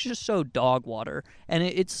 It's just so dog water, and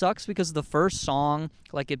it sucks because the first song,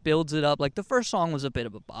 like, it builds it up. Like, the first song was a bit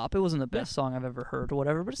of a bop. It wasn't the best song I've ever heard or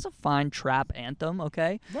whatever, but it's a fine trap anthem,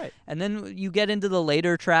 okay? Right. And then you get into the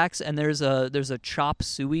later tracks, and there's a Chop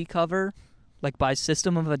Suey cover, like by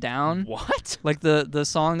System of a Down, What? like the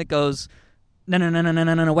song that goes,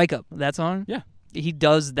 no, wake up. That song. Yeah. He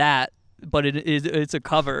does that, but it's a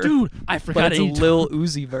cover. Dude, I but forgot it's it. Lil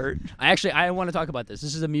Uzi Vert. I want to talk about this.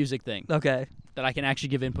 This is a music thing Okay, that I can actually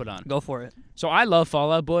give input on. go for it. So I love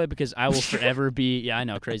Fall Out Boy because I will forever be. Yeah, I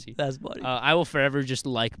know, crazy. That's funny. I will forever just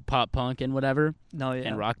like pop punk and whatever No, yeah.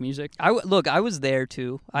 and rock music. Look, I was there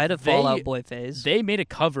too. I had a They- Fall Out Boy phase. They made a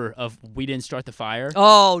cover of "We Didn't Start the Fire."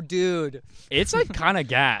 Oh, dude. It's like kind of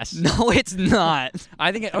gas. No, it's not.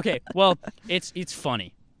 I think. Okay, well, it's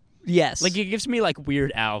funny. Yes. Like it gives me like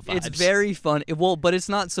Weird Al vibes. It's very fun. Well, but it's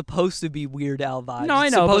not supposed to be Weird Al vibes. No, I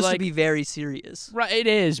It's know, but, supposed to like- be very serious. right. It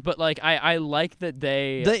is, but like I like that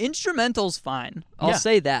they. The instrumental's fine. I'll Yeah.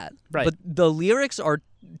 say that. Right. But the lyrics are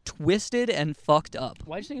twisted and fucked up.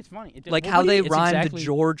 Why do you think it's funny? Like well, how what do they you- it's rhymed exactly-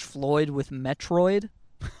 George Floyd with Metroid.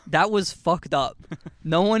 That was fucked up.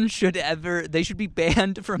 No one should ever. They should be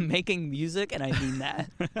banned from making music, and I mean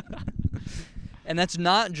that. And that's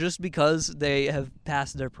not just because they have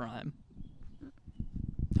passed their prime.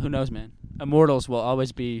 Who knows, man? Immortals will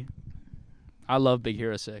always be. I love Big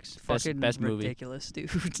Hero 6. Fucking Best movie. ridiculous, dude.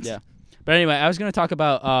 Yeah. But anyway, I was going to talk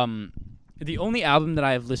about the only album that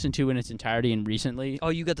I have listened to in its entirety and recently. Oh,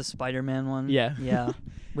 you got the Spider-Man one? Yeah. Yeah.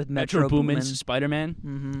 With Metro Metro Boomin's Boomin. Spider-Man.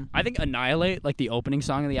 Mm-hmm. I think Annihilate, like the opening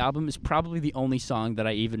song of the album, is probably the only song that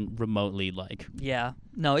I even remotely like. Yeah.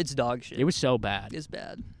 No, it's dog shit. It was so bad. It's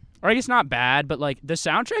bad. Or I guess not bad, but like the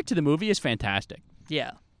soundtrack to the movie is fantastic.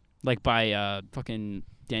 Yeah. Like by fucking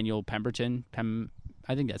Daniel Pemberton.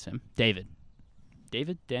 I think that's him. David?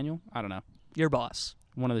 Daniel? I don't know. Your boss.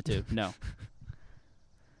 One of the two. No.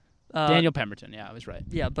 Uh, Daniel Pemberton. Yeah, I was right.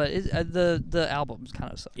 Yeah, but the album's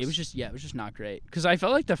kind of sucks. It was just not great. Because I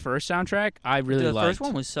felt like the first soundtrack I really the liked. first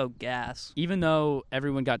one was so gas. Even though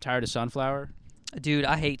everyone got tired of Sunflower, Dude,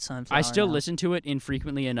 I hate Sunflower. I still now. listen to it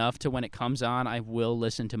infrequently enough to when it comes on, I will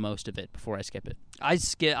listen to most of it before I skip it.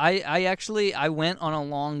 I went on a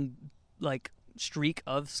long like streak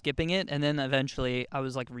of skipping it, and then eventually I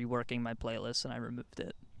was like reworking my playlist and I removed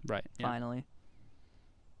it Right. Yeah. finally.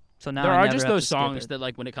 So now There I are never just have those to skip songs it. that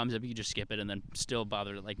like when it comes up you can just skip it and then still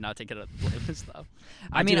bother to like not take it out of the playlist though.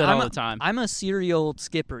 I mean, do that I'm all the time. I'm a serial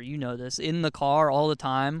skipper. You know this. In the car all the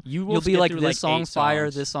time. You will You'll be skip like, through, this like, 8 song's fire,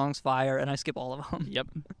 songs. this song's fire, and I skip all of them. Yep.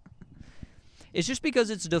 It's just because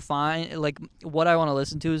it's defined. Like what I want to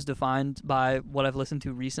listen to is defined by what I've listened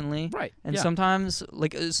to recently. Right. And yeah. sometimes,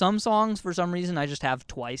 like some songs, for some reason, I just have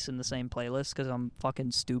twice in the same playlist because I'm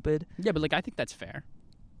fucking stupid. Yeah, but like I think that's fair.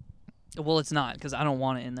 Well, it's not because I don't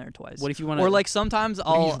want it in there twice. What if you want to Or like sometimes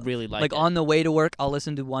I'll really like it? on the way to work I'll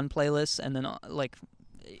listen to one playlist and then like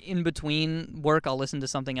in between work I'll listen to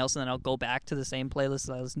something else and then I'll go back to the same playlist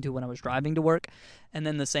that I listened to when I was driving to work, and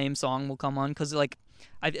then the same song will come on because like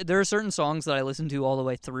there are certain songs that I listen to all the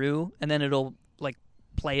way through and then it'll like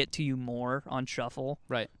play it to you more on shuffle.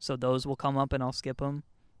 Right. So those will come up and I'll skip them,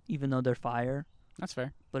 even though they're fire. That's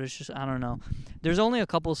fair. But it's just I don't know. There's only a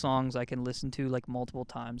couple songs I can listen to like multiple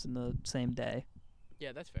times in the same day.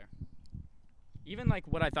 Yeah, that's fair. Even like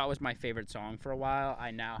what I thought was my favorite song for a while,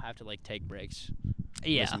 I now have to like take breaks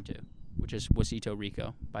listen to, which is Wasito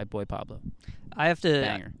Rico by Boy Pablo. I have to.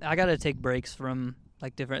 Banger. I gotta take breaks from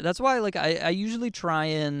like different. That's why like I usually try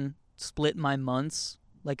and split my months.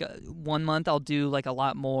 Like 1 month I'll do like a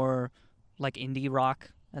lot more like indie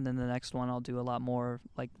rock, and then the next one I'll do a lot more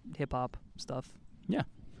like hip hop stuff. Yeah.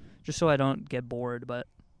 Just so I don't get bored. But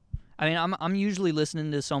I mean I'm usually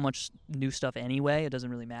listening to so much new stuff anyway. It doesn't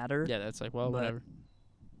really matter. Yeah, that's like well, But- whatever.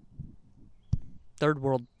 Third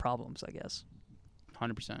world problems, I guess.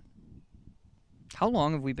 100%. How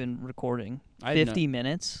long have we been recording? I didn't 50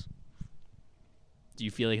 minutes. Do you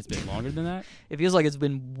feel like it's been longer than that? It feels like it's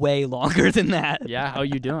been way longer than that. Yeah, how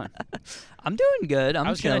you doing? I'm doing good. I'm I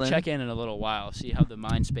was chilling. gonna check in a little while, see how the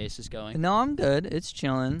mind space is going. No, I'm good. It's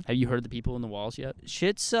chilling. Have you heard the people in the walls yet?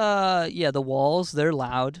 Shit's yeah, the walls, they're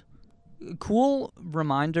loud. Cool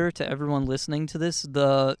reminder to everyone listening to this,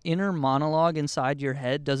 the inner monologue inside your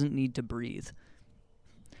head doesn't need to breathe.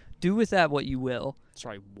 Do with that what you will.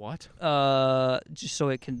 Sorry, what? Just so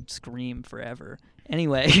it can scream forever.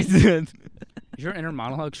 Anyway, Is your inner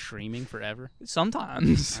monologue screaming forever?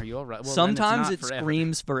 sometimes. Are you all right? Well, Sometimes then it it's not forever.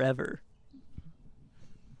 screams forever.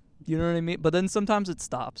 You know what I mean? But then sometimes it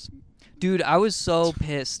stops. Dude, I was so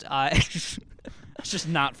pissed. It's just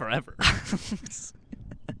not forever.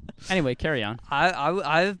 Anyway, carry on.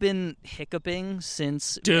 I've been hiccuping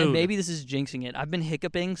since. Dude. And maybe this is jinxing it. I've been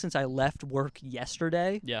hiccuping since I left work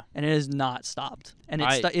yesterday. Yeah. And it has not stopped. And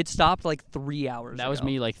I- it stopped like 3 hours ago. That was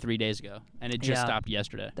me like 3 days ago, and it just Yeah. stopped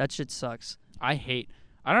yesterday. That shit sucks. I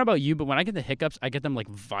don't know about you, but when I get the hiccups, I get them like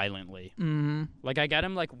violently. Mm-hmm. Like I get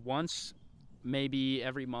them like once, maybe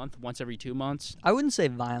every month, once every 2 months. I wouldn't say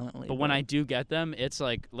violently. But when I do get them, it's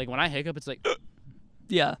like when I hiccup, it's like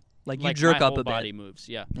yeah, like you like jerk my up whole a bit. body moves.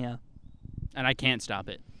 Yeah, Yeah. and I can't stop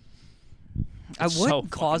it. What It's so fucking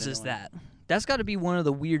causes annoying. that? That's got to be one of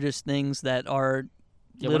the weirdest things that our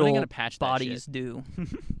Yeah, when are they little gonna patch that bodies shit? do.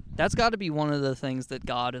 That's got to be one of the things that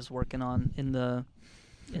God is working on in the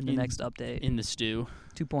In- next update, In the stew,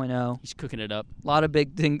 2.0. he's cooking it up. A lot of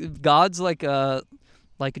big things. God's like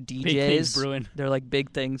DJs. Big things brewing. They're like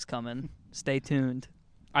big things coming. Stay tuned.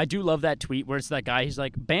 I do love that tweet where it's that guy. He's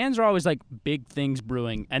like, bands are always like big things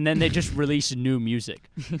brewing, and then they just release new music.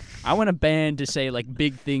 I want a band to say like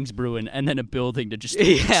big things brewing, and then a building to just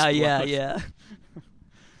yeah. explode.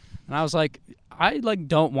 And I was like, I like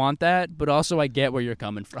don't want that, but also I get where you're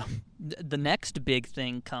coming from. The next big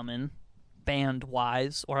thing coming, band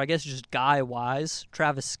wise, or I guess just guy wise,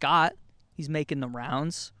 Travis Scott. He's making the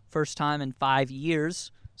rounds. First time in 5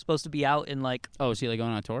 years. Supposed to be out in like Oh, is he like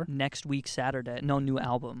going on tour? next week Saturday. No, new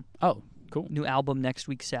album. Oh, cool. New album next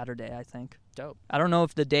week Saturday, I think. Dope. I don't know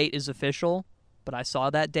if the date is official, but I saw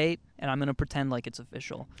that date and I'm gonna pretend like it's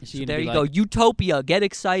official. Is he So gonna there be you like, go, Utopia. Get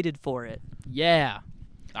excited for it. Yeah,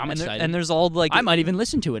 I'm and excited. and there's all like I might even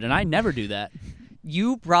listen to it, and I never do that.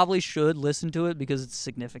 you probably should listen to it because it's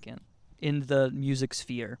significant in the music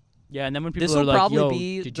sphere. Yeah, and then when people This are will like, probably "Yo,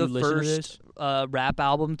 be did the you listen to this?" first rap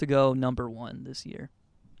album to go #1 this year.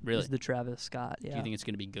 Really? Is the Travis Scott? Yeah. Do you think it's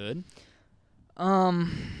gonna be good?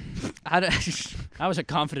 I don't I was a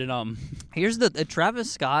confident here's the Travis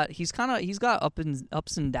Scott. He's got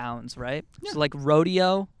ups and downs, right? Yeah. So like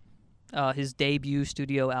Rodeo, his debut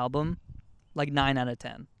studio album, like 9 out of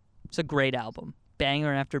 10. It's a great album,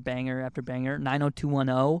 banger after banger after banger.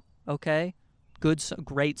 90210, okay,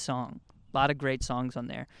 great song. A lot of great songs on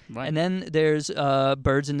there. Right. And then there's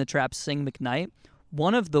Birds in the Trap Sing McKnight.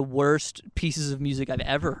 One of the worst pieces of music I've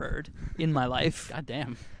ever heard in my life. God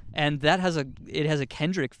damn. And that has a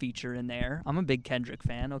Kendrick feature in there. I'm a big Kendrick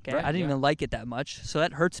fan, okay? Right, I didn't yeah. even like it that much, so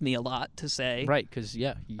that hurts me a lot to say. Right, because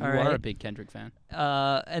yeah, you All are right. a big Kendrick fan.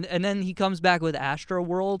 And then he comes back with Astro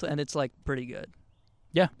World, and it's like pretty good.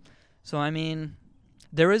 Yeah. So I mean,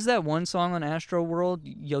 there is that one song on Astro World,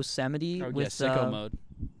 Yosemite, Oh, yeah, with Sicko Mode.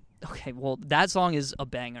 Okay, well that song is a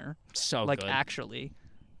banger, So like good. actually,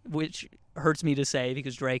 which hurts me to say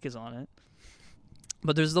because Drake is on it.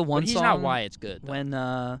 But there's the one But he's song not why it's good. though.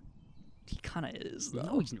 when he kind of is though.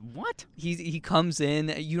 No, he's what? He comes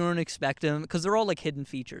in, you don't expect him because they're all like hidden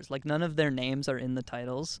features. Like none of their names are in the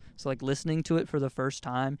titles. So like listening to it for the first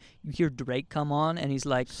time, you hear Drake come on and he's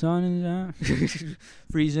like Sun is out.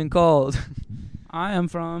 freezing cold. I am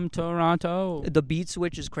from Toronto. The beat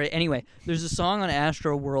switch is crazy. Anyway, there's a song on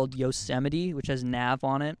Astro World Yosemite which has Nav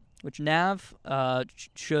on it. Which Nav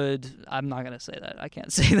should I'm not gonna say that. I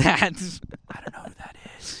can't say that. I don't know who that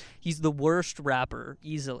is. He's the worst rapper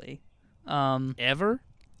easily. Ever?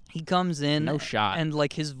 He comes in No shot. and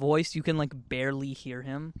like his voice you can like barely hear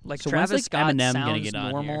him. Like So when's, Travis like, Scott Eminem sounds gonna get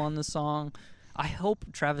on normal here? on the song. I hope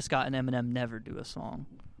Travis Scott and Eminem never do a song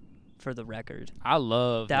for the record. I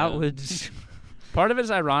love That would Part of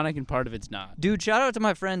it's ironic and part of it's not. Dude, shout out to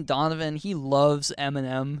my friend Donovan. He loves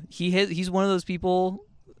Eminem. He's one of those people.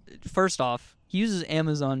 First off, he uses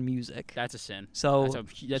Amazon Music. That's a sin. So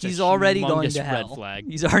That's he's a already going humongous to hell. red flag.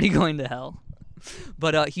 He's already going to hell.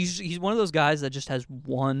 But he's one of those guys that just has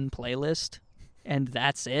one playlist, and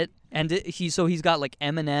that's it. And he's got like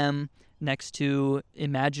Eminem next to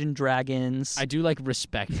Imagine Dragons. I do like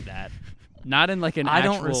respect that. Not in like an I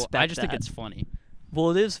actual. don't respect I just think that. it's funny.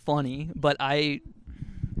 Well, it is funny, but I'm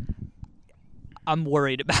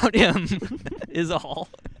worried about him. Is all.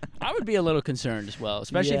 I would be a little concerned as well,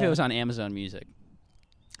 especially if Yeah. it was on Amazon Music.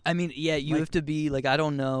 I mean, yeah, you Like- have to be like, I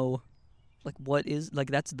don't know, like what is like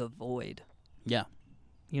that's the void. Yeah.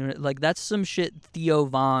 You know, like that's some shit Theo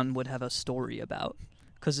Von would have a story about,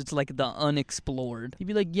 because it's like the unexplored. He'd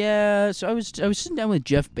be like, yeah. So I was sitting down with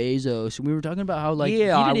Jeff Bezos, and we were talking about how like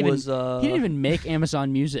yeah, he I didn't was. he didn't even make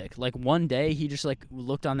Amazon Music. Like one day, he just like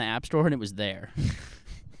looked on the App Store and it was there.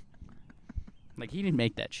 Like he didn't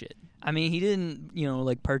make that shit. I mean, he didn't,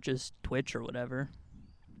 like purchase Twitch or whatever.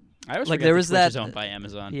 I always Like, forget there that was Twitch that- is owned by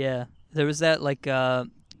Amazon. Yeah, there was that like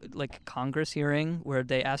Congress hearing where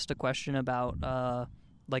they asked a question about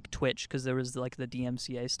like Twitch, because there was like the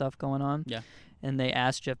DMCA stuff going on. Yeah. And they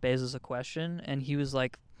asked Jeff Bezos a question, and he was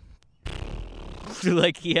like,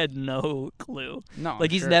 like he had no clue. No, Like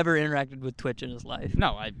I'm he's sure. never interacted with Twitch in his life.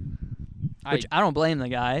 No, Which I don't blame the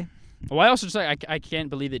guy. Well, I also just like I can't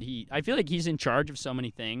believe that I feel like he's in charge of so many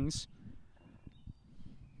things.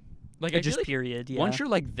 Like I Just feel like period. Yeah. once you're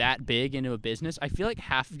like that big into a business, I feel like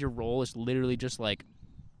half of your role is literally just like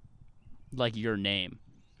your name.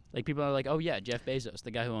 Like people are like, oh yeah, Jeff Bezos,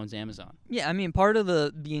 the guy who owns Amazon. Yeah, I mean, part of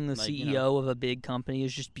being the Like, CEO of a big company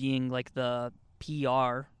is just being like the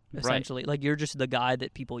PR, essentially. Like you're just the guy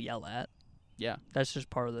that people yell at. Yeah. That's just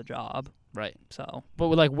part of the job. Right. So But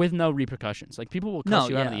with no repercussions. Like people will cuss No,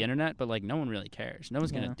 you out on yeah. the internet, but like no one really cares. No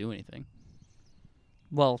one's Yeah. gonna do anything.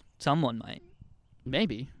 well, someone might.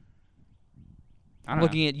 Maybe. I don't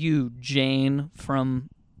Looking at you, Jane from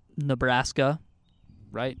Nebraska, know.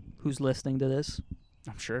 Right? who's listening to this.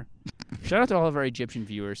 I'm sure. Shout out to all of our Egyptian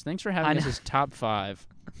viewers. Thanks for having us know. as top 5.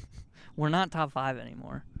 We're not top 5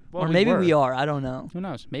 anymore. Well, or maybe were. we are. I don't know. Who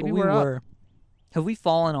knows? Maybe But we we're up. were. Have we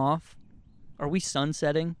fallen off? Are we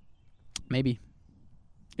sunsetting? Maybe.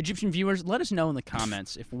 Egyptian viewers, let us know in the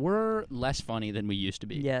comments if we're less funny than we used to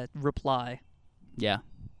be. Yeah, reply. Yeah.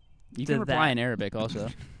 You To can reply that. in Arabic also.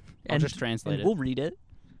 I'll And- just translate And it. we'll read it,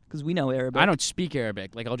 because we know Arabic. I don't speak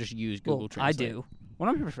Arabic. Like, I'll just use Google Well, Translate. I do. One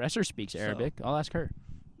of my professors speaks So. Arabic. I'll ask her.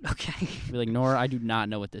 Okay. Be like, Nora, I do not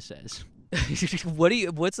know what this says.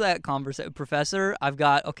 What's that conversation? Professor,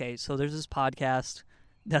 so there's this podcast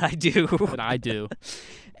that I do. But I do.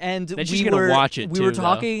 And Then we she's gonna were, watch it, we were too, though.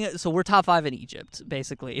 talking, so we're top 5 in Egypt,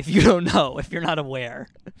 basically, if you don't know, if you're not aware.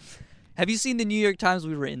 Have you seen the New York Times?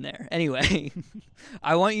 We were in there. Anyway,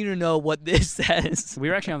 I want you to know what this says. We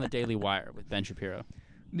were actually on the Daily Wire with Ben Shapiro.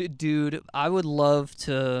 Dude, I would love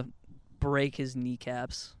to break his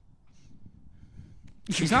kneecaps.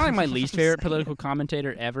 He's not like my least favorite political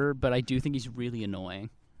commentator ever, but I do think he's really annoying.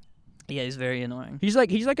 Yeah, he's very annoying. He's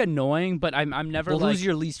like annoying, but I'm never Well, like who's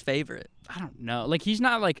your least favorite? I don't know. Like he's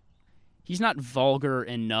not vulgar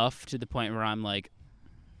enough to the point where I'm like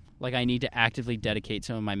I need to actively dedicate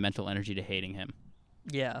some of my mental energy to hating him.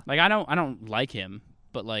 Yeah, Like I don't like him,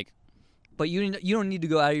 but like but you don't need to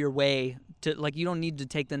go out of your way to, like, you don't need to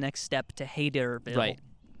take the next step to Haterville, Right.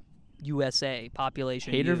 USA,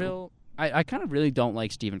 population U. Haterville, I kind of really don't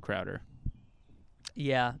like Steven Crowder.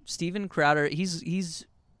 Yeah, Steven Crowder, he's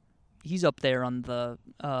up there on the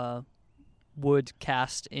wood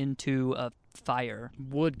cast into a fire.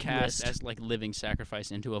 Would cast List. as like living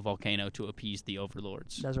sacrifice into a volcano to appease the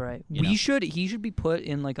overlords. That's right. You know. He should be put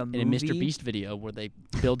in like a movie In a Mr. Beast video where they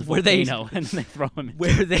build a Where they- volcano and then they throw him in.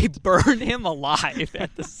 where they burn him alive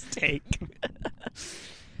at the stake.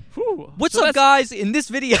 Whew. What's So up, guys? In this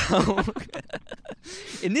video,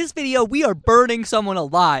 we are burning someone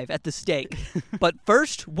alive at the stake. But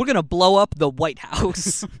first, we're gonna blow up the White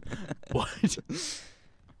House, What?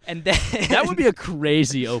 and then That would be a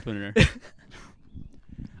crazy opener.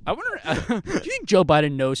 I wonder. Do you think Joe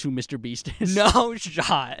Biden knows who Mr. Beast is? no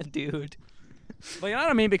shot, dude. Like, you know what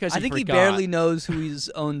I mean? Because I think he forgot. barely knows who his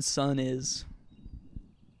own son is.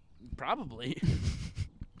 Probably.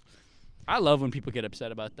 I love when people get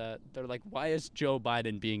upset about that. They're like, "Why is Joe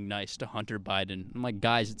Biden being nice to Hunter Biden?" I'm like,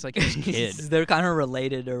 "Guys, it's like his kid." They're kind of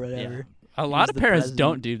related or whatever. A lot He's of the parents president.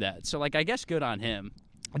 don't do that. So, like, I guess good on him.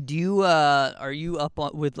 Do you are you up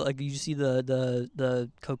on with, like, you see the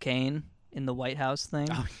cocaine in the White House thing?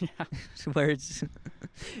 Oh yeah. Where it's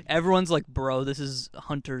everyone's like, bro, this is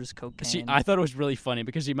Hunter's cocaine. See, I thought it was really funny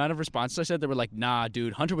because the amount of responses I said, they were like, "Nah,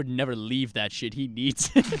 dude, Hunter would never leave that shit. He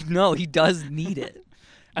needs it." No, he does need it.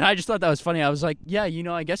 And I just thought that was funny. I was like, "Yeah,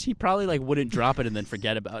 I guess he probably like wouldn't drop it and then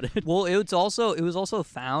forget about it." Well, it was also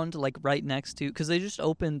found like right next to, because they just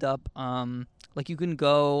opened up like you can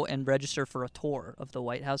go and register for a tour of the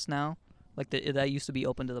White House now. Like that used to be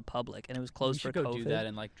open to the public, and it was We closed for should go COVID. do that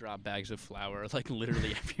and like drop bags of flour like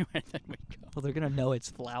literally everywhere that we go. Well, they're gonna know it's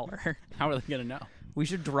flour. How are they gonna know? We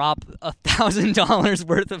should drop $1,000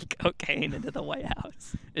 worth of cocaine into the White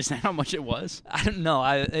House. Is that how much it was? I don't know.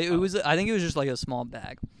 I think it was just like a small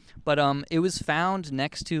bag, but it was found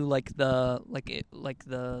next to like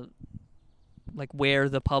where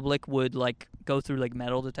the public would like go through like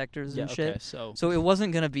metal detectors and shit. Okay, so So it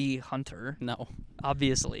wasn't gonna be Hunter. no.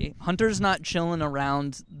 Obviously, Hunter's not chilling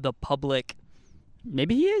around the public.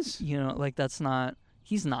 Maybe he is. You know, like that's not.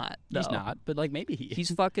 He's not. He's though. not, but like maybe he is.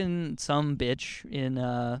 He's fucking some bitch in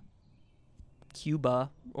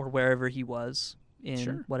Cuba or wherever he was in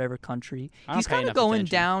Sure. whatever country. I don't He's pay kind of enough going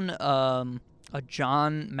attention. down a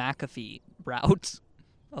John McAfee route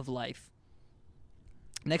of life.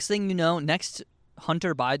 Next thing you know, next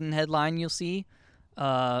Hunter Biden headline you'll see,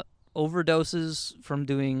 overdoses from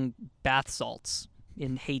doing bath salts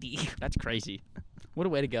in Haiti. That's crazy. What a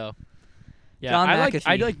way to go. Yeah, John I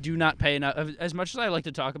McAfee. do not pay enough. As much as I like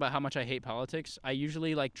to talk about how much I hate politics, I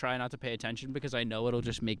usually like try not to pay attention because I know it'll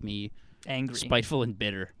just make me Angry. spiteful and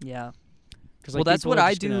bitter. Yeah. 'Cause, Well, like, that's people what are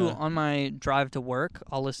I just do gonna- on my drive to work.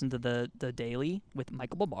 I'll listen to the Daily with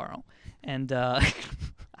Michael Barbaro, and I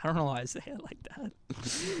don't know why I say it like that.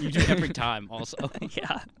 You do every time, also.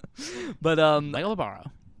 Yeah, but Michael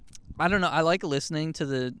Barbaro. I don't know. I like listening to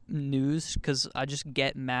the news because I just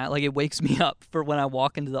get mad. Like it wakes me up for when I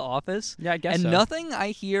walk into the office. Yeah, I guess And so. nothing I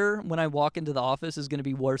hear when I walk into the office is going to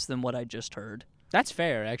be worse than what I just heard. That's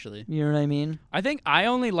fair, actually. You know what I mean? I think I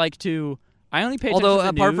only pay attention Although to the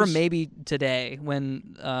apart news. from maybe today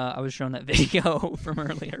when I was shown that video from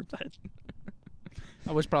earlier, but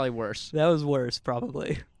That was probably worse. that was worse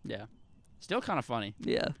probably. Yeah. Still kind of funny.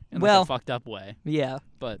 Yeah. In Well, like a fucked up way. yeah.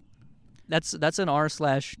 But That's an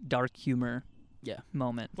r/dark humor. Yeah.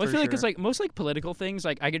 Moment. well, I for feel like sure. it's like most like political things,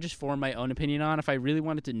 like I could just form my own opinion on. If I really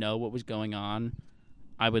wanted to know what was going on,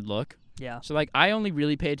 I would look. yeah. So like I only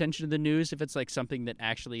really pay attention to the news if it's like something that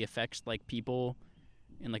actually affects like people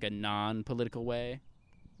in like a non-political way,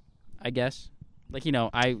 I guess. Like, you know,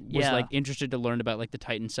 I was Yeah. like interested to learn about like the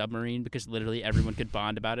Titan submarine because literally everyone could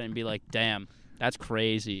bond about it and be like, "Damn, that's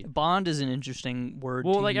crazy." Bond is an interesting word.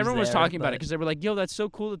 Well, to like use everyone was there, talking about it but- because they were like, "Yo, that's so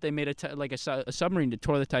cool that they made a submarine to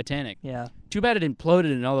tour the Titanic." Yeah. Too bad it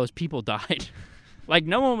imploded and all those people died. Like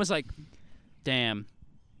no one was like, "Damn,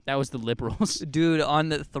 that was the liberals." Dude, on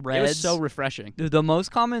the threads. It was so refreshing. The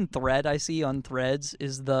most common thread I see on Threads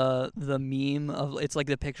is the meme of it's like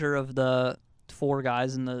the picture of the 4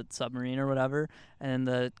 guys in the submarine or whatever, and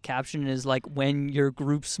the caption is like, "When your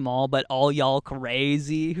group's small but all y'all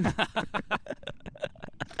crazy."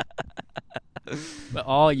 But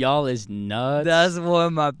all y'all is nuts. That's one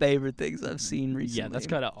of my favorite things I've seen recently. Yeah, that's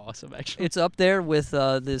kind of awesome, actually. It's up there with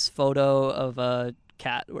this photo of a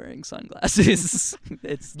cat wearing sunglasses.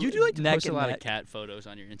 It's You do like to neck post a and lot neck. of cat photos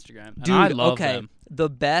on your Instagram. And Dude, I love okay, them. the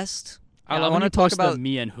best. I love want when to you talk post about. the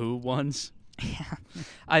me and who ones.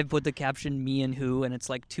 I put the caption "me and who," and it's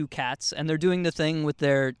like 2 cats, and they're doing the thing with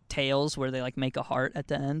their tails where they like make a heart at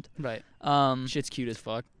the end. Right. Um, Shit's cute as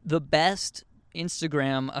fuck. the best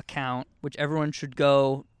Instagram account, which everyone should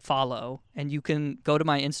go follow, and you can go to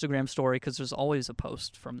my Instagram story because there's always a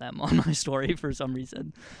post from them on my story for some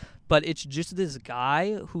reason. But it's just this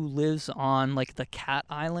guy who lives on like the cat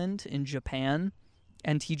island in Japan,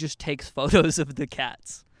 and he just takes photos of the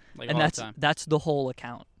cats, Like and all the time. that's the whole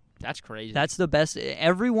account. That's crazy. That's the best.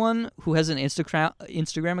 Everyone who has an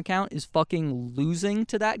Instagram account is fucking losing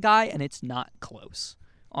to that guy, and it's not close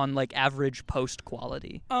on like average post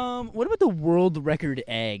quality. what about the world record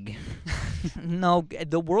egg? No,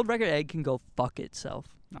 the world record egg can go fuck itself.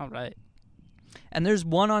 All right. And there's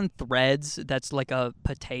one on Threads that's like a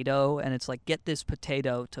potato, and it's like, get this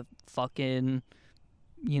potato to fucking,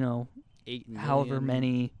 8 million. however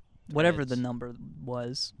many, whatever the threads. number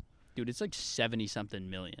was. Dude, it's like 70-something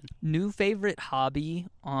million. New favorite hobby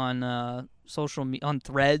on on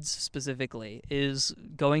Threads specifically is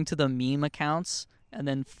going to the meme accounts and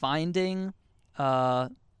then finding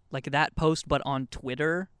like that post but on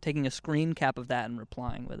Twitter, taking a screen cap of that and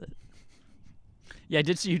replying with it. Yeah, I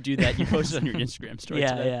did see you do that. You posted on your Instagram story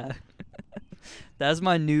Yeah, today. yeah. That's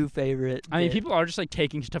my new favorite. I mean, bit. people are just like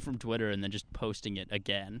taking stuff from Twitter and then just posting it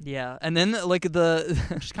again. Yeah, and then like the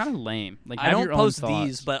Which is kind of lame. Like, I have don't your own post thoughts.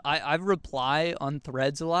 these, but I reply on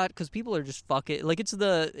Threads a lot because people are just fucking like it's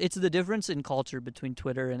the difference in culture between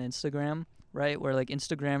Twitter and Instagram, right? Where like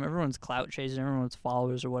Instagram, everyone's clout chasing, everyone's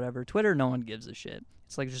followers or whatever. Twitter, no one gives a shit.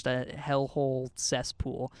 It's like just a hellhole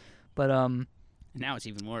cesspool. But Now it's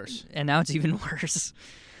even worse. and now it's even worse.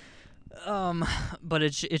 But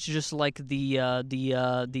it's just like the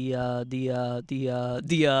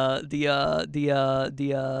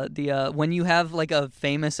when you have like a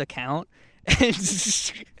famous account,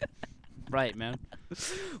 Right, man.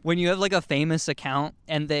 When you have like a famous account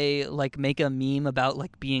and they like make a meme about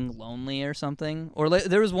like being lonely or something, or like,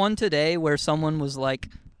 there was one today where someone was like,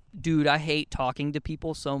 dude, I hate talking to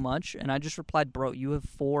people so much, and I just replied, bro, you have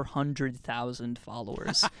 400,000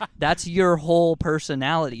 followers. That's your whole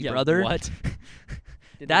personality, Yeah, brother. what? Did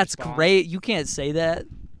they That's respond? great. You can't say that.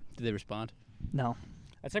 Did they respond? No.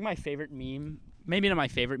 That's like my favorite meme. Maybe not my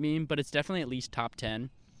favorite meme, but it's definitely at least top 10.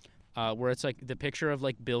 Where it's like the picture of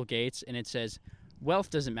like Bill Gates and it says, wealth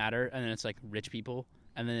doesn't matter. And then it's like rich people.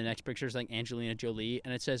 And then the next picture is like Angelina Jolie.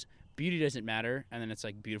 And it says, beauty doesn't matter. And then it's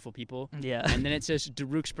like beautiful people. Yeah. And then it says,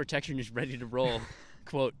 Daruk's protection is ready to roll.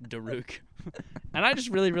 Quote, Daruk. And I just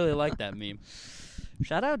really, really like that meme.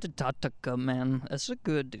 Shout out to Tataka, man. That's a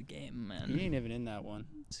good game, man. He ain't even in that one.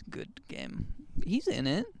 It's a good game. He's in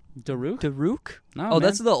it. Daruk? Daruk? No, Oh, man.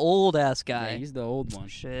 that's the old ass guy. Yeah, he's the old one.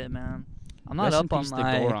 Shit, man. I'm not Rest up in on peace, the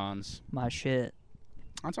my Gorons. my shit.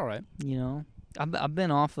 That's all right. You know, I've been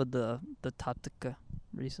off of the Tataka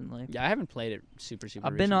recently. Yeah, I haven't played it super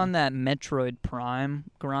I've been recently. on that Metroid Prime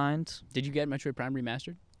grind. Did you get Metroid Prime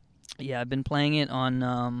Remastered? Yeah, I've been playing it on.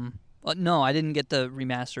 No, I didn't get the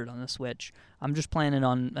remastered on the Switch. I'm just playing it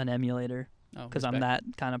on an emulator Oh, because I'm respect.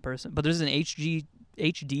 that kind of person. But there's an HD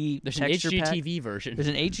There's an texture pack. HGTV version. There's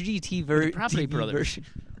an HGTV With the Property TV Brothers, version.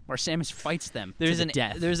 where Samus fights them There's to an the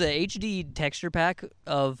death. there's a HD texture pack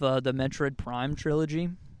of the Metroid Prime trilogy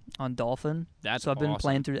on Dolphin. That's So I've been awesome.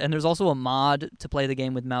 playing through, and there's also a mod to play the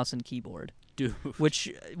game with mouse and keyboard. Dude, Which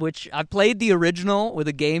I've played the original with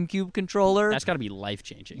a GameCube controller. that's got to be life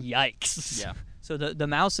changing. Yikes! Yeah, So the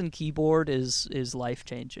mouse and keyboard is life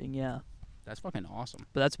changing. Yeah, that's fucking awesome.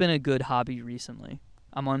 but that's been a good hobby recently.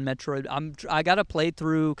 I'm on Metroid. I gotta play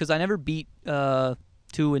through because I never beat 2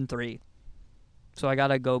 and 3, so I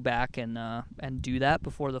gotta go back and do that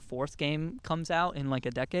before the 4th game comes out in like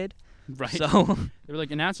a decade. Right. So They were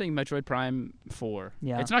like announcing Metroid Prime 4.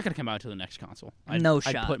 Yeah. It's not going to come out till the next console. I'd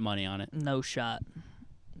shot. put money on it. no shot.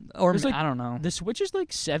 Or There's, like, I don't know. The Switch is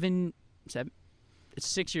like 7. It's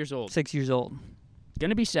 6 years old. 6 years old. Going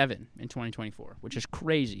to be 7 in 2024, which is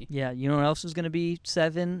crazy. Yeah, you know what else is gonna be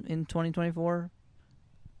 7 in 2024?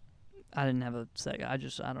 I didn't have a second. I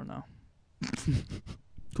don't know.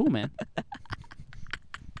 Cool, man.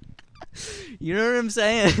 You know what I'm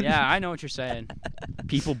saying? Yeah, I know what you're saying.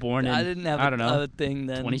 People born in I didn't have I don't know, a thing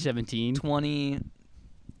then. 2017.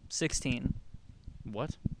 2016.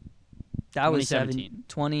 What? That was 2017.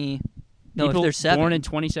 20. No, People if they're 7. born in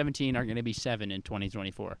 2017 are going to be 7 in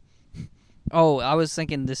 2024. Oh, I was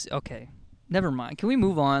thinking this. Okay, never mind. Can we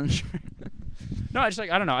move on? No, I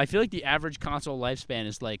don't know. I feel like the average console lifespan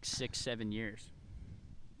is like 6-7 years.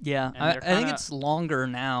 Yeah, And I they're think kinda- it's longer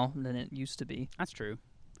now than it used to be. That's true.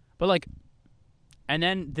 But like, and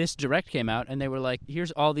then this Direct came out, and they were like,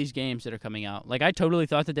 "Here's all these games that are coming out." Like, I totally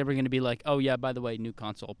thought that they were going to be like, "Oh yeah, by the way, new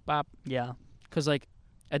console, bop." Yeah. Because like,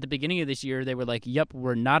 at the beginning of this year, they were like, "Yep,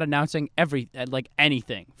 we're not announcing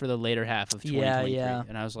anything for the later half of 2023." Yeah.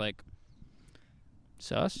 And I was like,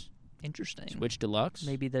 "Sus." Interesting. Switch Deluxe.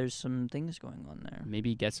 Maybe there's some things going on there.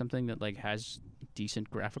 Maybe get something that like has decent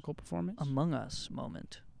graphical performance. Among Us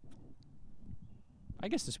moment. I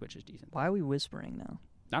guess the Switch is decent. Why are we whispering now?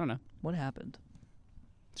 I don't know. What happened?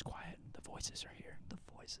 It's quiet. The voices are here. The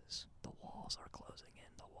voices. The walls are closing in.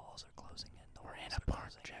 The walls are closing in. The We're in walls a are park,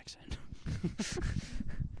 closing in. Jackson.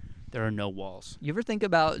 There are no walls. You ever think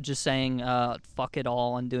about just saying fuck it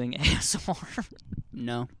all and doing ASMR?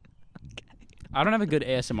 No. I don't have a good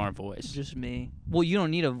ASMR voice. Just me. Well, you don't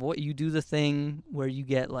need a voice. You do the thing where you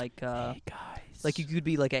get like Hey guys. like you could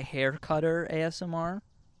be like a hair cutter ASMR.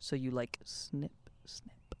 So you like snip,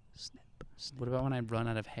 snip, snip, snip. What about when I run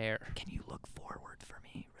out of hair? Can you look forward for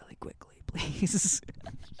me really quickly, please?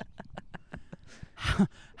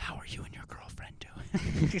 How are you and your girlfriend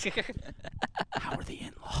doing? How are the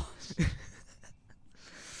in-laws?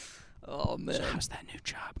 Oh man. So how's that new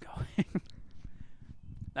job going?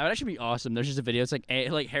 That would actually be awesome. There's just a video. It's like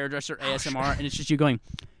hairdresser ASMR, and it's just you going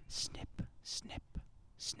snip, snip,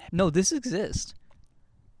 snip. No, this exists.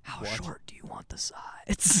 How What? short do you want the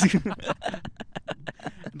sides?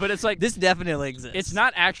 But it's like This definitely exists. it's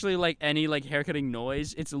not actually like any like haircutting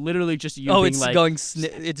noise. It's literally just you Oh, being it's like going.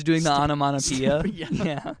 It's doing the onomatopoeia. Yeah.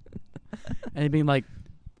 Yeah. and it being like,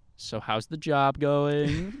 so how's the job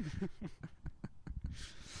going?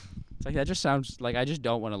 It's like that just sounds like I just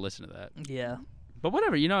don't want to listen to that. Yeah. But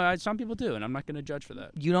whatever, some people do, and I'm not gonna judge for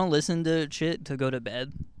that. You don't listen to shit to go to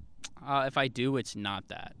bed. If I do, it's not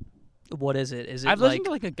that. What is it? Is it I've like listened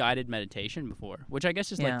to like a guided meditation before, which I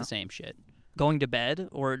guess is like Yeah. the same shit. going to bed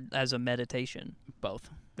or as a meditation? Both.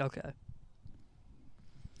 Okay.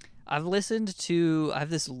 I've listened to. I have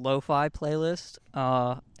this lo-fi playlist.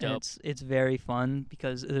 And Dope. it's very fun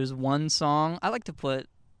because there's one song. I like to put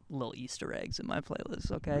little Easter eggs in my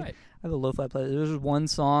playlist. Okay, Right. I have a lo-fi playlist. There's one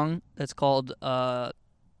song that's called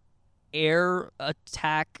 "Air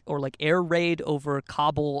Attack" or like "Air Raid over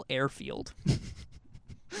Kabul Airfield,"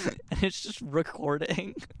 and it's just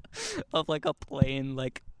recording of like a plane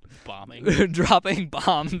like Bombing. dropping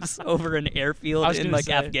bombs over an I airfield was in gonna like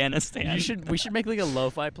say, Afghanistan. We should make like a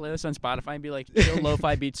lo-fi playlist on Spotify and be like chill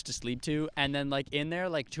lo-fi beats to sleep to, and then like in there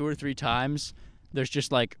like 2 or 3 times there's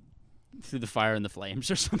just like Through the Fire and the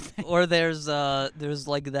Flames or something. Or there's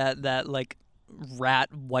like that like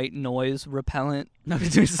rat white noise repellent.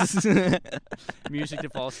 Music to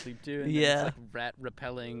fall asleep to. And then Yeah. it's like rat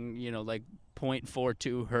repelling, like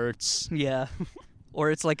 0.42 hertz. Yeah. Or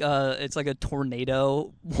it's like a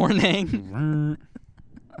tornado warning.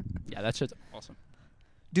 Yeah, that shit's awesome.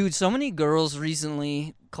 Dude, so many girls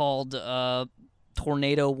recently called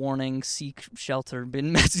tornado warning, seek shelter,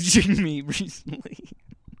 been messaging me recently.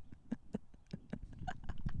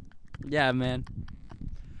 Yeah, man.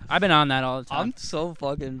 I've been on that all the time. I'm so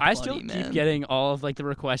fucking funny, I still man. keep getting all of like the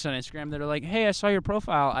requests on Instagram that are like, "Hey, I saw your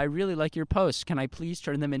profile. I really like your posts. Can I please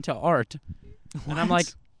turn them into art?" And I'm like,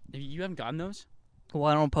 "You haven't gotten those?" Well,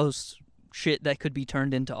 I don't post shit that could be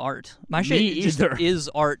turned into art. My Me shit just either. is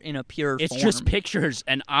art in a pure It's form. just pictures,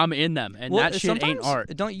 and I'm in them, and Well, that shit ain't sometimes-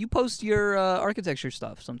 art. Don't you post your architecture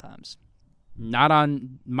stuff sometimes? Not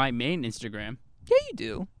on my main Instagram. Yeah, you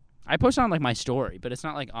do. I post on like my story, but it's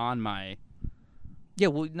not like on my Yeah,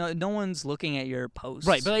 well, no one's looking at your posts.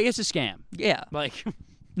 right. But like it's a scam. Yeah. Like,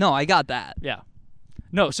 No, I got that. yeah,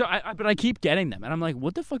 no. So but I keep getting them, and I'm like,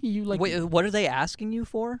 what the fuck are you like? Wait, what are they asking you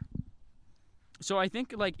for? So I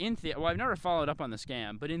think like well, I've never followed up on the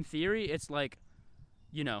scam, but in theory, it's like,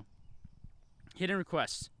 hidden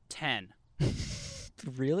requests 10.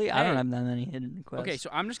 Really? I don't Hey. have that many hidden requests. Okay, so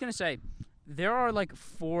I'm just gonna say, there are like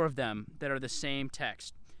 4 of them that are the same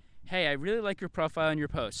text. Hey, I really like your profile and your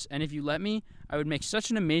posts, and if you let me, I would make such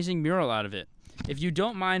an amazing mural out of it. If you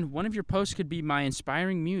don't mind, one of your posts could be my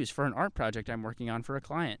inspiring muse for an art project I'm working on for a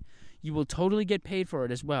client. You will totally get paid for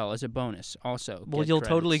it as well as a bonus. Also, Well, get you'll credits.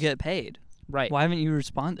 totally get paid. right. Why haven't you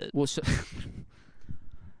responded? Well, so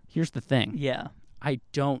here's the thing. Yeah. I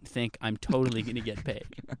don't think I'm totally gonna get paid.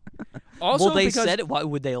 Also, well, they because said it. Why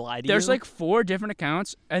would they lie to you? there's like 4 different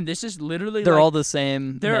accounts, and this is literally they're like, all the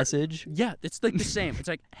same they're- message. Yeah, it's like the same. It's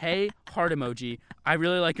like, hey, heart emoji. I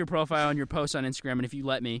really like your profile and your posts on Instagram, and if you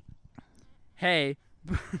let me, hey,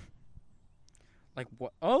 like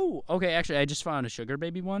what? Oh, okay. Actually, I just found a sugar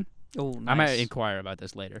baby one. Oh, nice. I might inquire about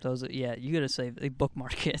this later. Those, yeah, you gotta save a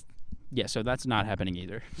bookmark it. Yeah, so that's not happening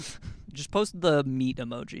either. Just post the meat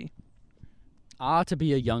emoji. To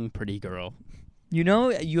be a young pretty girl. You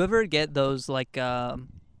know, you ever get those like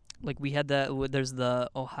we had there's the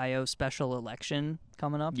Ohio special election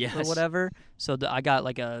coming up or Yes. whatever. So I got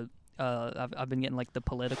like I've been getting like the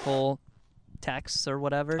political texts or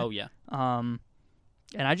whatever. Oh yeah.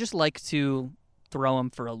 And I just like to throw them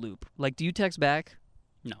for a loop. Like, do you text back?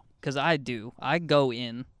 No. Because I do. I go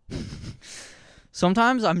in.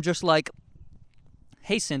 Sometimes I'm just like,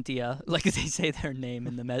 hey, Cynthia. Like, they say their name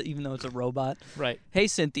in the even though it's a robot. Right. Hey,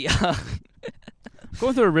 Cynthia.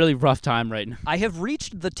 Going through a really rough time right now. I have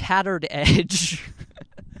reached the tattered edge.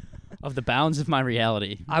 Of the bounds of my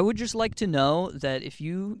reality. I would just like to know that if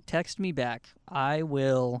you text me back, I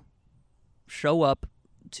will show up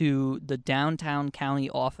to the downtown county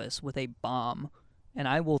office with a bomb, and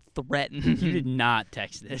I will threaten You did not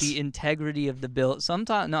text this. the integrity of the bill.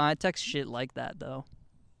 Sometimes, no, I text shit like that, though.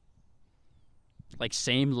 Like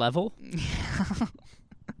same level?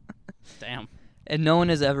 Damn. And no one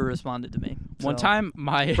has ever responded to me. One So- time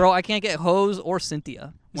my Bro, I can't get Hose or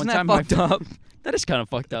Cynthia. Isn't One that time my fucked up? that is kind of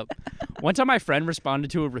fucked up. One time my friend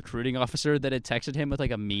responded to a recruiting officer that had texted him with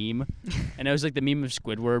like a meme, and it was like the meme of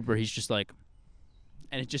Squidward where he's just like,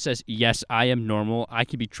 and it just says, "Yes, I am normal. I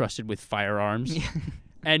can be trusted with firearms."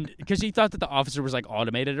 And because he thought that the officer was like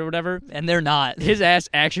automated or whatever, And they're not. his ass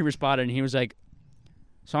actually responded, and he was like,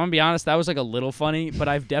 "So I'm gonna be honest, that was like a little funny, but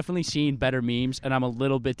I've definitely seen better memes, and I'm a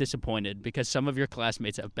little bit disappointed because some of your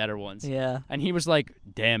classmates have better ones." Yeah. And he was like,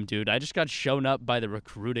 "Damn, dude, I just got shown up by the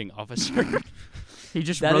recruiting officer." He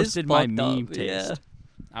just That is roasted my fucked meme up, taste. yeah.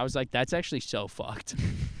 I was like, that's actually so fucked.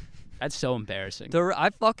 That's so embarrassing.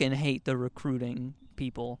 I fucking hate the recruiting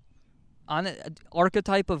people. On an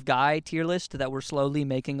archetype of guy tier list that we're slowly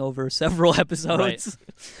making over several episodes.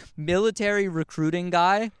 Military recruiting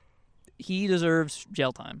guy, he deserves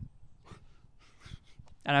jail time.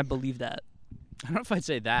 And I believe that. I don't know if I'd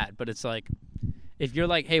say that, but it's like, if you're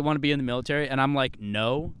like, hey, want to be in the military? And I'm like,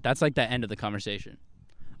 no, that's like the end of the conversation.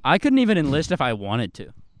 I couldn't even enlist if I wanted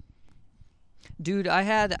to. Dude,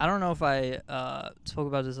 I don't know if I spoke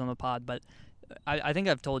about this on the pod, but I think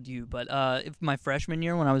I've told you, but if my freshman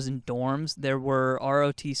year when I was in dorms, there were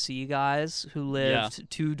ROTC guys who lived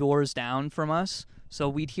 2 doors down from us. So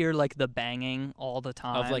we'd hear like the banging all the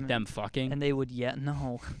time. Of like them fucking? And they would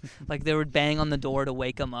like they would bang on the door to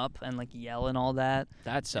wake them up and like yell and all that.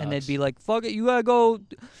 That sucks. And they'd be like, fuck it, you gotta go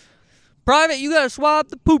private, you gotta swap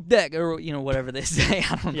the poop deck, or whatever they say.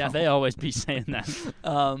 I don't know. Yeah, they always be saying that.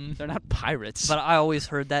 They're not pirates. But I always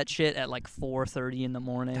heard that shit at like 4:30 in the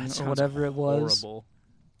morning or whatever it was. Horrible.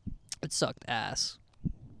 It sucked ass.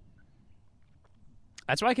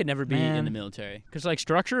 That's why I could never be in the military. Because like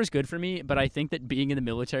structure is good for me, but I think that being in the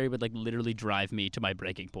military would like literally drive me to my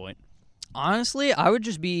breaking point. Honestly, I would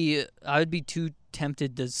be too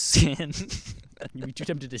tempted to sin. You'd be too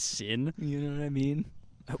tempted to sin? You know what I mean?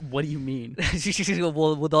 What do you mean?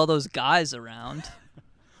 Well, with all those guys around,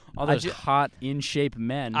 all those hot, in shape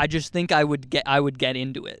men. I just think I would get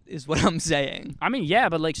into it. Is what I'm saying. I mean, yeah,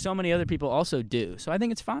 but like so many other people also do, so I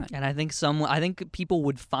think it's fine. And I think people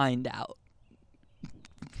would find out.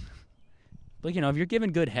 But if you're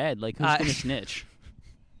giving good head, like who's gonna snitch?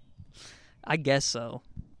 I guess so.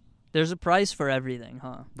 There's a price for everything,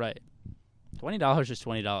 huh? Right. $20 is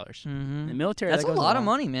 $20. Mm-hmm. The military. That's that a lot of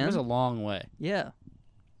money, man. It goes a long way. Yeah.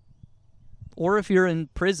 Or if you're in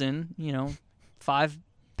prison, 5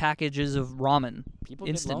 packages of ramen, People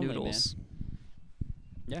instant get lonely, noodles. Man.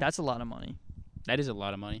 Yeah. That's a lot of money. That is a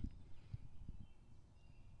lot of money.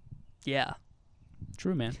 Yeah.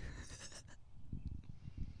 True, man.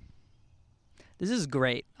 This is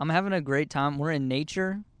great. I'm having a great time. We're in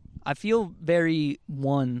nature. I feel very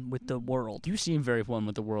one with the world. You seem very one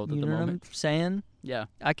with the world at the moment. You know what I'm saying? Yeah.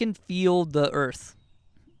 I can feel the earth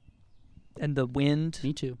and the wind.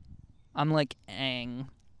 Me too. I'm like Aang.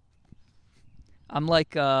 I'm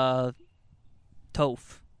like Toph.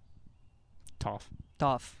 Toph.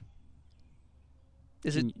 Toph.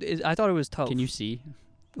 I thought it was Toph. Can you see?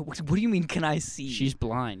 What do you mean, can I see? She's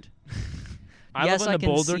blind. Yes, love when I the can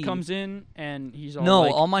boulder see. comes in and he's all No,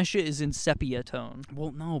 like, all my shit is in sepia tone.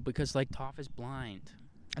 well, no, because like Toph is blind.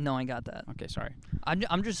 No, I got that. Okay, sorry.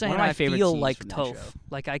 I'm just saying One of my I favorite feel scenes like from that Toph. show.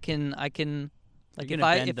 Like I can like You're if gonna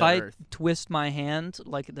I bend if the I earth. twist my hand,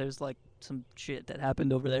 like there's like some shit that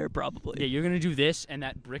happened over there probably. Yeah, you're gonna do this, and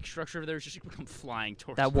that brick structure over there is just gonna come flying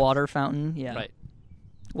towards That us. water fountain, yeah. Right.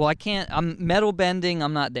 Well, I can't. I'm metal bending.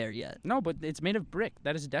 I'm not there yet. No, but it's made of brick.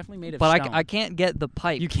 That is definitely made of But stone. I can't get the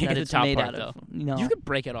pipe. You can't that get the it's top made part, out of. though. No. You could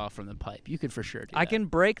break it off from the pipe. You could for sure do I that. can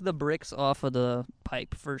break the bricks off of the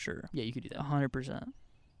pipe for sure. Yeah, you could do that. 100%.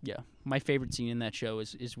 Yeah. My favorite scene in that show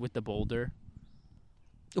is with the boulder.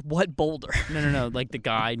 What boulder? No. Like the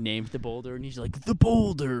guy named the boulder, and he's like, the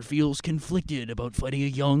boulder feels conflicted about fighting a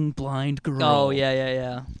young blind girl. Oh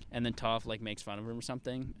yeah. And then Toph like makes fun of him or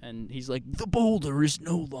something, and he's like, the boulder is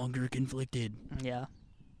no longer conflicted. Yeah.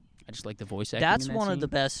 I just like the voice acting. That's in that one scene. of the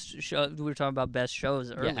best shows. We were talking about best shows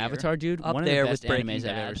earlier. Yeah, Avatar, dude. Up one there of the best with Breaking animes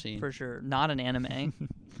Bad, I've ever seen. for sure. Not an anime.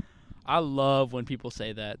 I love when people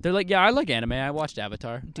say that. They're like, yeah, I like anime. I watched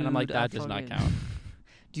Avatar. Dude, and I'm like, I that does not fucking- count.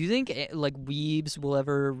 Do you think like weebs will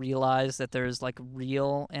ever realize that there's like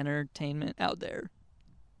real entertainment out there?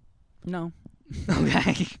 No.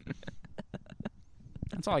 Okay.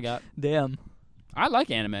 That's all I got. Damn. I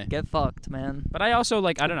like anime. Get fucked, man. But I also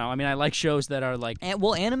like, I don't know. I mean, I like shows that are like,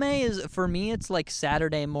 Well, anime is for me. It's like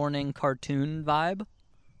Saturday morning cartoon vibe.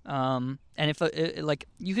 And if like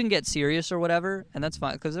you can get serious or whatever, and that's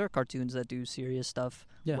fine because there are cartoons that do serious stuff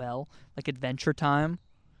Yeah. well, like Adventure Time,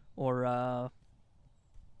 or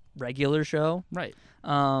regular show. right.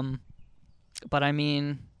 But I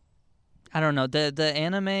mean, I don't know the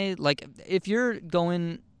anime. Like if you're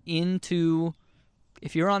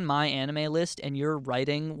on my anime list and you're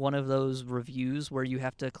writing one of those reviews where you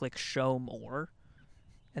have to click show more,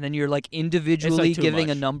 and then you're like individually too giving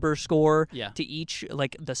a much. number score Yeah. to each,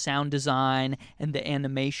 like the sound design and the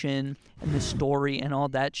animation and the story and all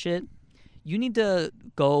that shit, you need to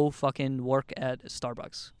go fucking work at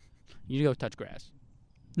Starbucks. You need to go touch grass.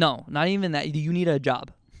 No, not even that. You need a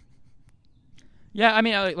job. Yeah, I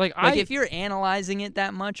mean, like If you're analyzing it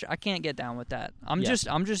that much, I can't get down with that. I'm Yeah.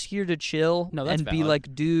 just here to chill No, that's and be valid.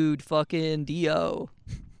 like, dude, fucking Dio.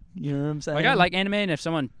 You know what I'm saying? Like I like anime, and if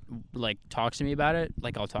someone like talks to me about it,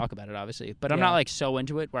 like I'll talk about it, obviously. But I'm Yeah. not like so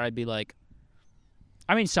into it where I'd be like.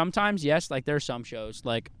 I mean, sometimes yes. Like there are some shows.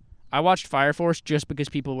 Like I watched Fire Force just because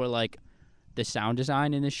people were like, the sound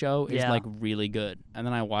design in the show is Yeah. like really good, and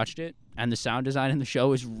then I watched it, and the sound design in the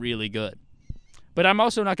show is really good. But I'm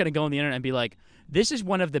also not going to go on the internet and be like, this is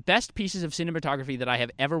one of the best pieces of cinematography that I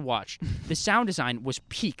have ever watched. The sound design was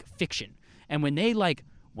peak fiction, and when they like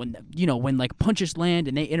when when like punches land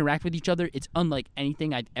and they interact with each other, it's unlike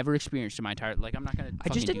anything I've ever experienced in my entire like. I'm not gonna. I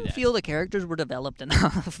just do didn't that. feel the characters were developed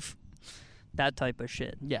enough. That type of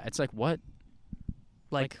shit. Yeah, it's like what?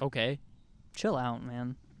 Like, Okay, chill out,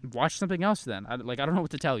 man. watch something else then. I don't know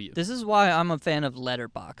what to tell you. This is why I'm a fan of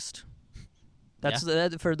Letterboxd. That's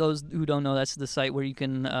for those who don't know. That's the site where you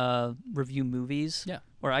can review movies. Yeah.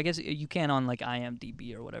 Or I guess you can on like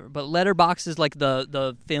IMDb or whatever. But Letterboxd is like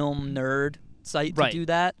the film nerd site to Right. do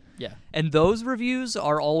that. Yeah. And those reviews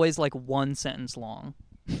are always like one sentence long.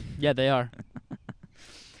 Yeah, they are.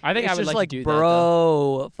 I think It's I would just like to do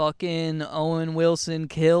bro, fucking Owen Wilson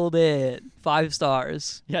killed it. 5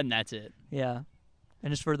 stars. that. Yeah, and that's it. Yeah.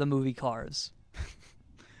 And it's for the movie Cars.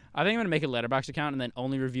 I think I'm gonna make a Letterboxd account and then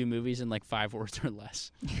only review movies in like 5 words or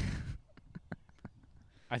less.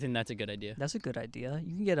 I think that's a good idea. That's a good idea.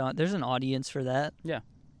 You can get on. There's an audience for that. Yeah.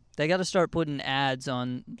 They got to start putting ads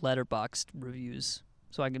on Letterboxd reviews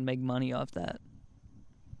so I can make money off that.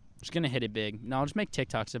 Just gonna hit it big. No, I'll just make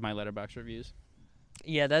TikToks of my Letterboxd reviews.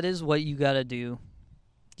 Yeah, that is what you got to do.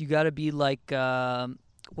 You got to be like,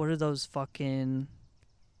 what are those fucking...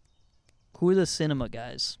 Who are the cinema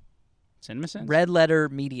guys? Cinema Sins? Red Letter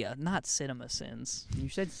Media, not Cinema Sins. You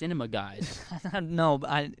said cinema guys. No,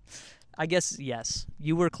 I guess, yes.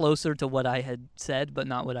 You were closer to what I had said, but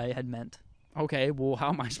not what I had meant. Okay, well, how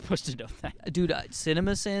am I supposed to know that? Dude,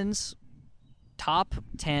 Cinema Sins, top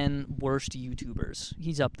 10 worst YouTubers.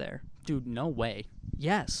 He's up there. Dude, no way.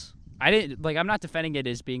 Yes. I'm not defending it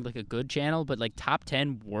as being like a good channel, but like top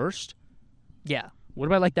 10 worst? Yeah. What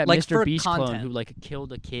about like that Like, Mr. for Beast clone content. who like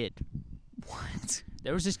killed a kid? What?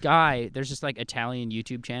 There was this guy, there's this like Italian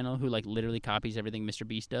YouTube channel who like literally copies everything Mr.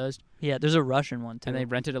 Beast does, Yeah, there's a Russian one, too. and they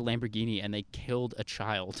rented a Lamborghini and they killed a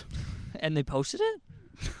child. And they posted it?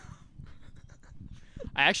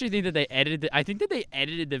 I actually think that they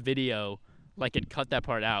edited the video like and cut that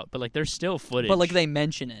part out, but like there's still footage. But, like, they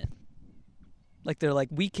mention it. Like, they're like,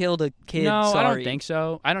 we killed a kid, No, sorry. I don't think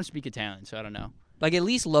so. I don't speak Italian, so I don't know. Like, at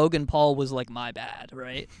least Logan Paul was like, my bad,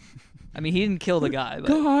 right? I mean, he didn't kill the guy, but...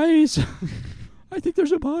 Guys, I think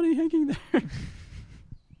there's a body hanging there.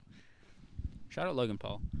 Shout out Logan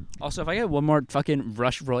Paul. Also, if I get one more fucking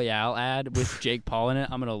Rush Royale ad with Jake Paul in it,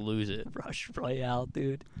 I'm gonna lose it. Rush Royale,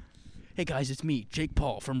 dude. Hey guys, it's me, Jake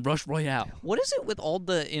Paul from Rush Royale. What is it with all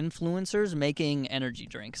the influencers making energy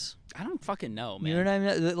drinks? I don't fucking know, man. You know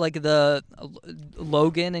what I mean? Like the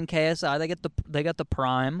Logan and KSI, they got the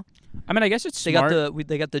Prime. I mean, I guess it's They smart.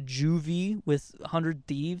 got the Juvie with 100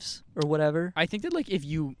 Thieves or whatever. I think that like if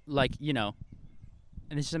you like,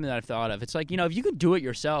 and this is something that I've thought of. It's like, if you could do it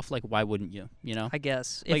yourself, like why wouldn't you? I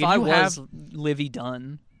guess Like, if if I you was Livy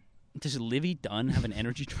Dunn, Does Livy Dunn have an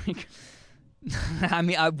energy drink? I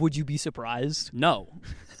mean, would you be surprised? No.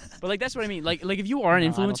 But like that's what I mean. Like if you are an No,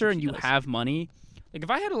 I don't influencer think and she you does. have money, like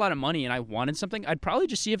if I had a lot of money and I wanted something, I'd probably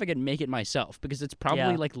just see if I could make it myself because it's probably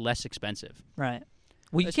Yeah. like less expensive. Right.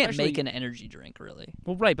 Well, you can't Especially- make an energy drink, really.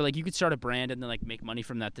 Well, right, but like you could start a brand and then like make money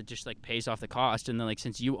from that just like pays off the cost, and then like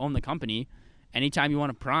since you own the company, anytime you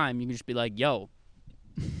want a Prime, you can just be like, "Yo,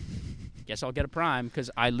 guess I'll get a Prime because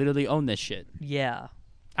I literally own this shit." Yeah.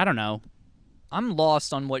 I don't know. I'm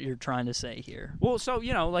lost on what you're trying to say here. Well, so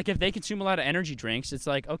like if they consume a lot of energy drinks, it's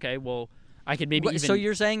like okay, well, I could maybe even. So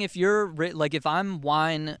you're saying if you're like if I'm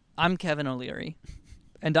wine, I'm Kevin O'Leary,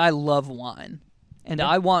 and I love wine, and Yeah.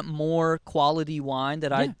 I want more quality wine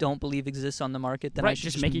that I Yeah. don't believe exists on the market. Then I right,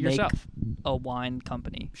 should just make it yourself. a wine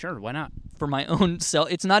company Sure, why not? for my own self.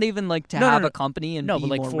 It's not even like to No, no, have no. a company and No, be but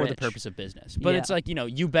like more for the rich. purpose of business. But Yeah. it's like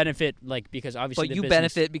you benefit like because obviously But the you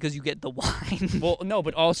business, benefit because you get the wine. Well, no,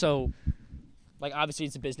 but also like obviously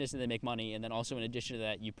it's a business and they make money, and then also in addition to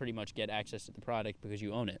that, you pretty much get access to the product because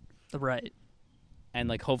you own it, Right. and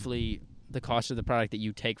like hopefully the cost of the product that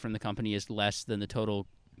you take from the company is less than the total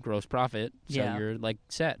gross profit, so Yeah. you're like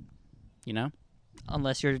set,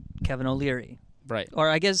 Unless you're Kevin O'Leary. Right. Or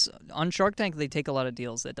I guess on Shark Tank they take a lot of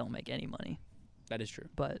deals that don't make any money. That is true,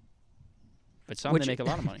 But but some Which- they make a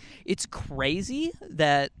lot of money. it's crazy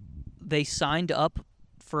that they signed up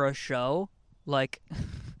for a show like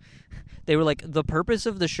they were like the purpose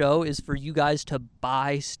of the show is for you guys to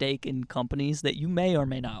buy stake in companies that you may or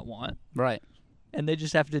may not want, Right. and they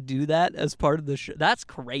just have to do that as part of the show. That's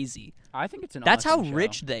crazy. I think it's an. That's how awesome show.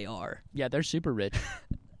 rich they are. Yeah, they're super rich.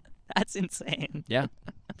 That's insane. Yeah,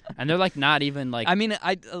 and they're like not even like I mean,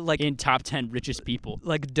 I like in top 10 richest people.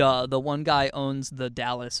 like duh, the one guy owns the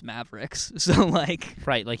Dallas Mavericks. So like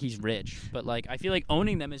Right, like he's rich, but like I feel like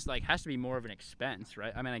owning them is like has to be more of an expense,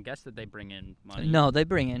 right? I mean, I guess that they bring in money. no, they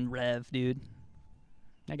bring in Rev, dude.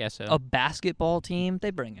 I guess so. A basketball team,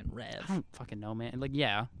 they bring in I Rev. don't fucking know, man. Like,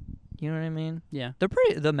 yeah, You know what I mean? yeah.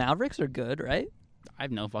 The Mavericks are good, right? I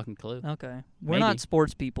have no fucking clue. Okay. We're Maybe. not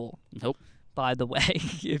sports people, Nope. by the way,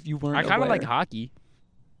 if you weren't I kind of like aware. hockey.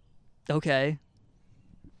 Okay.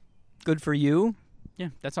 Good for you. Yeah,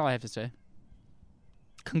 that's all I have to say.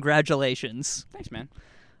 Congratulations. Thanks, man.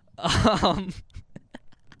 Um,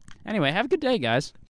 Anyway, have a good day, guys.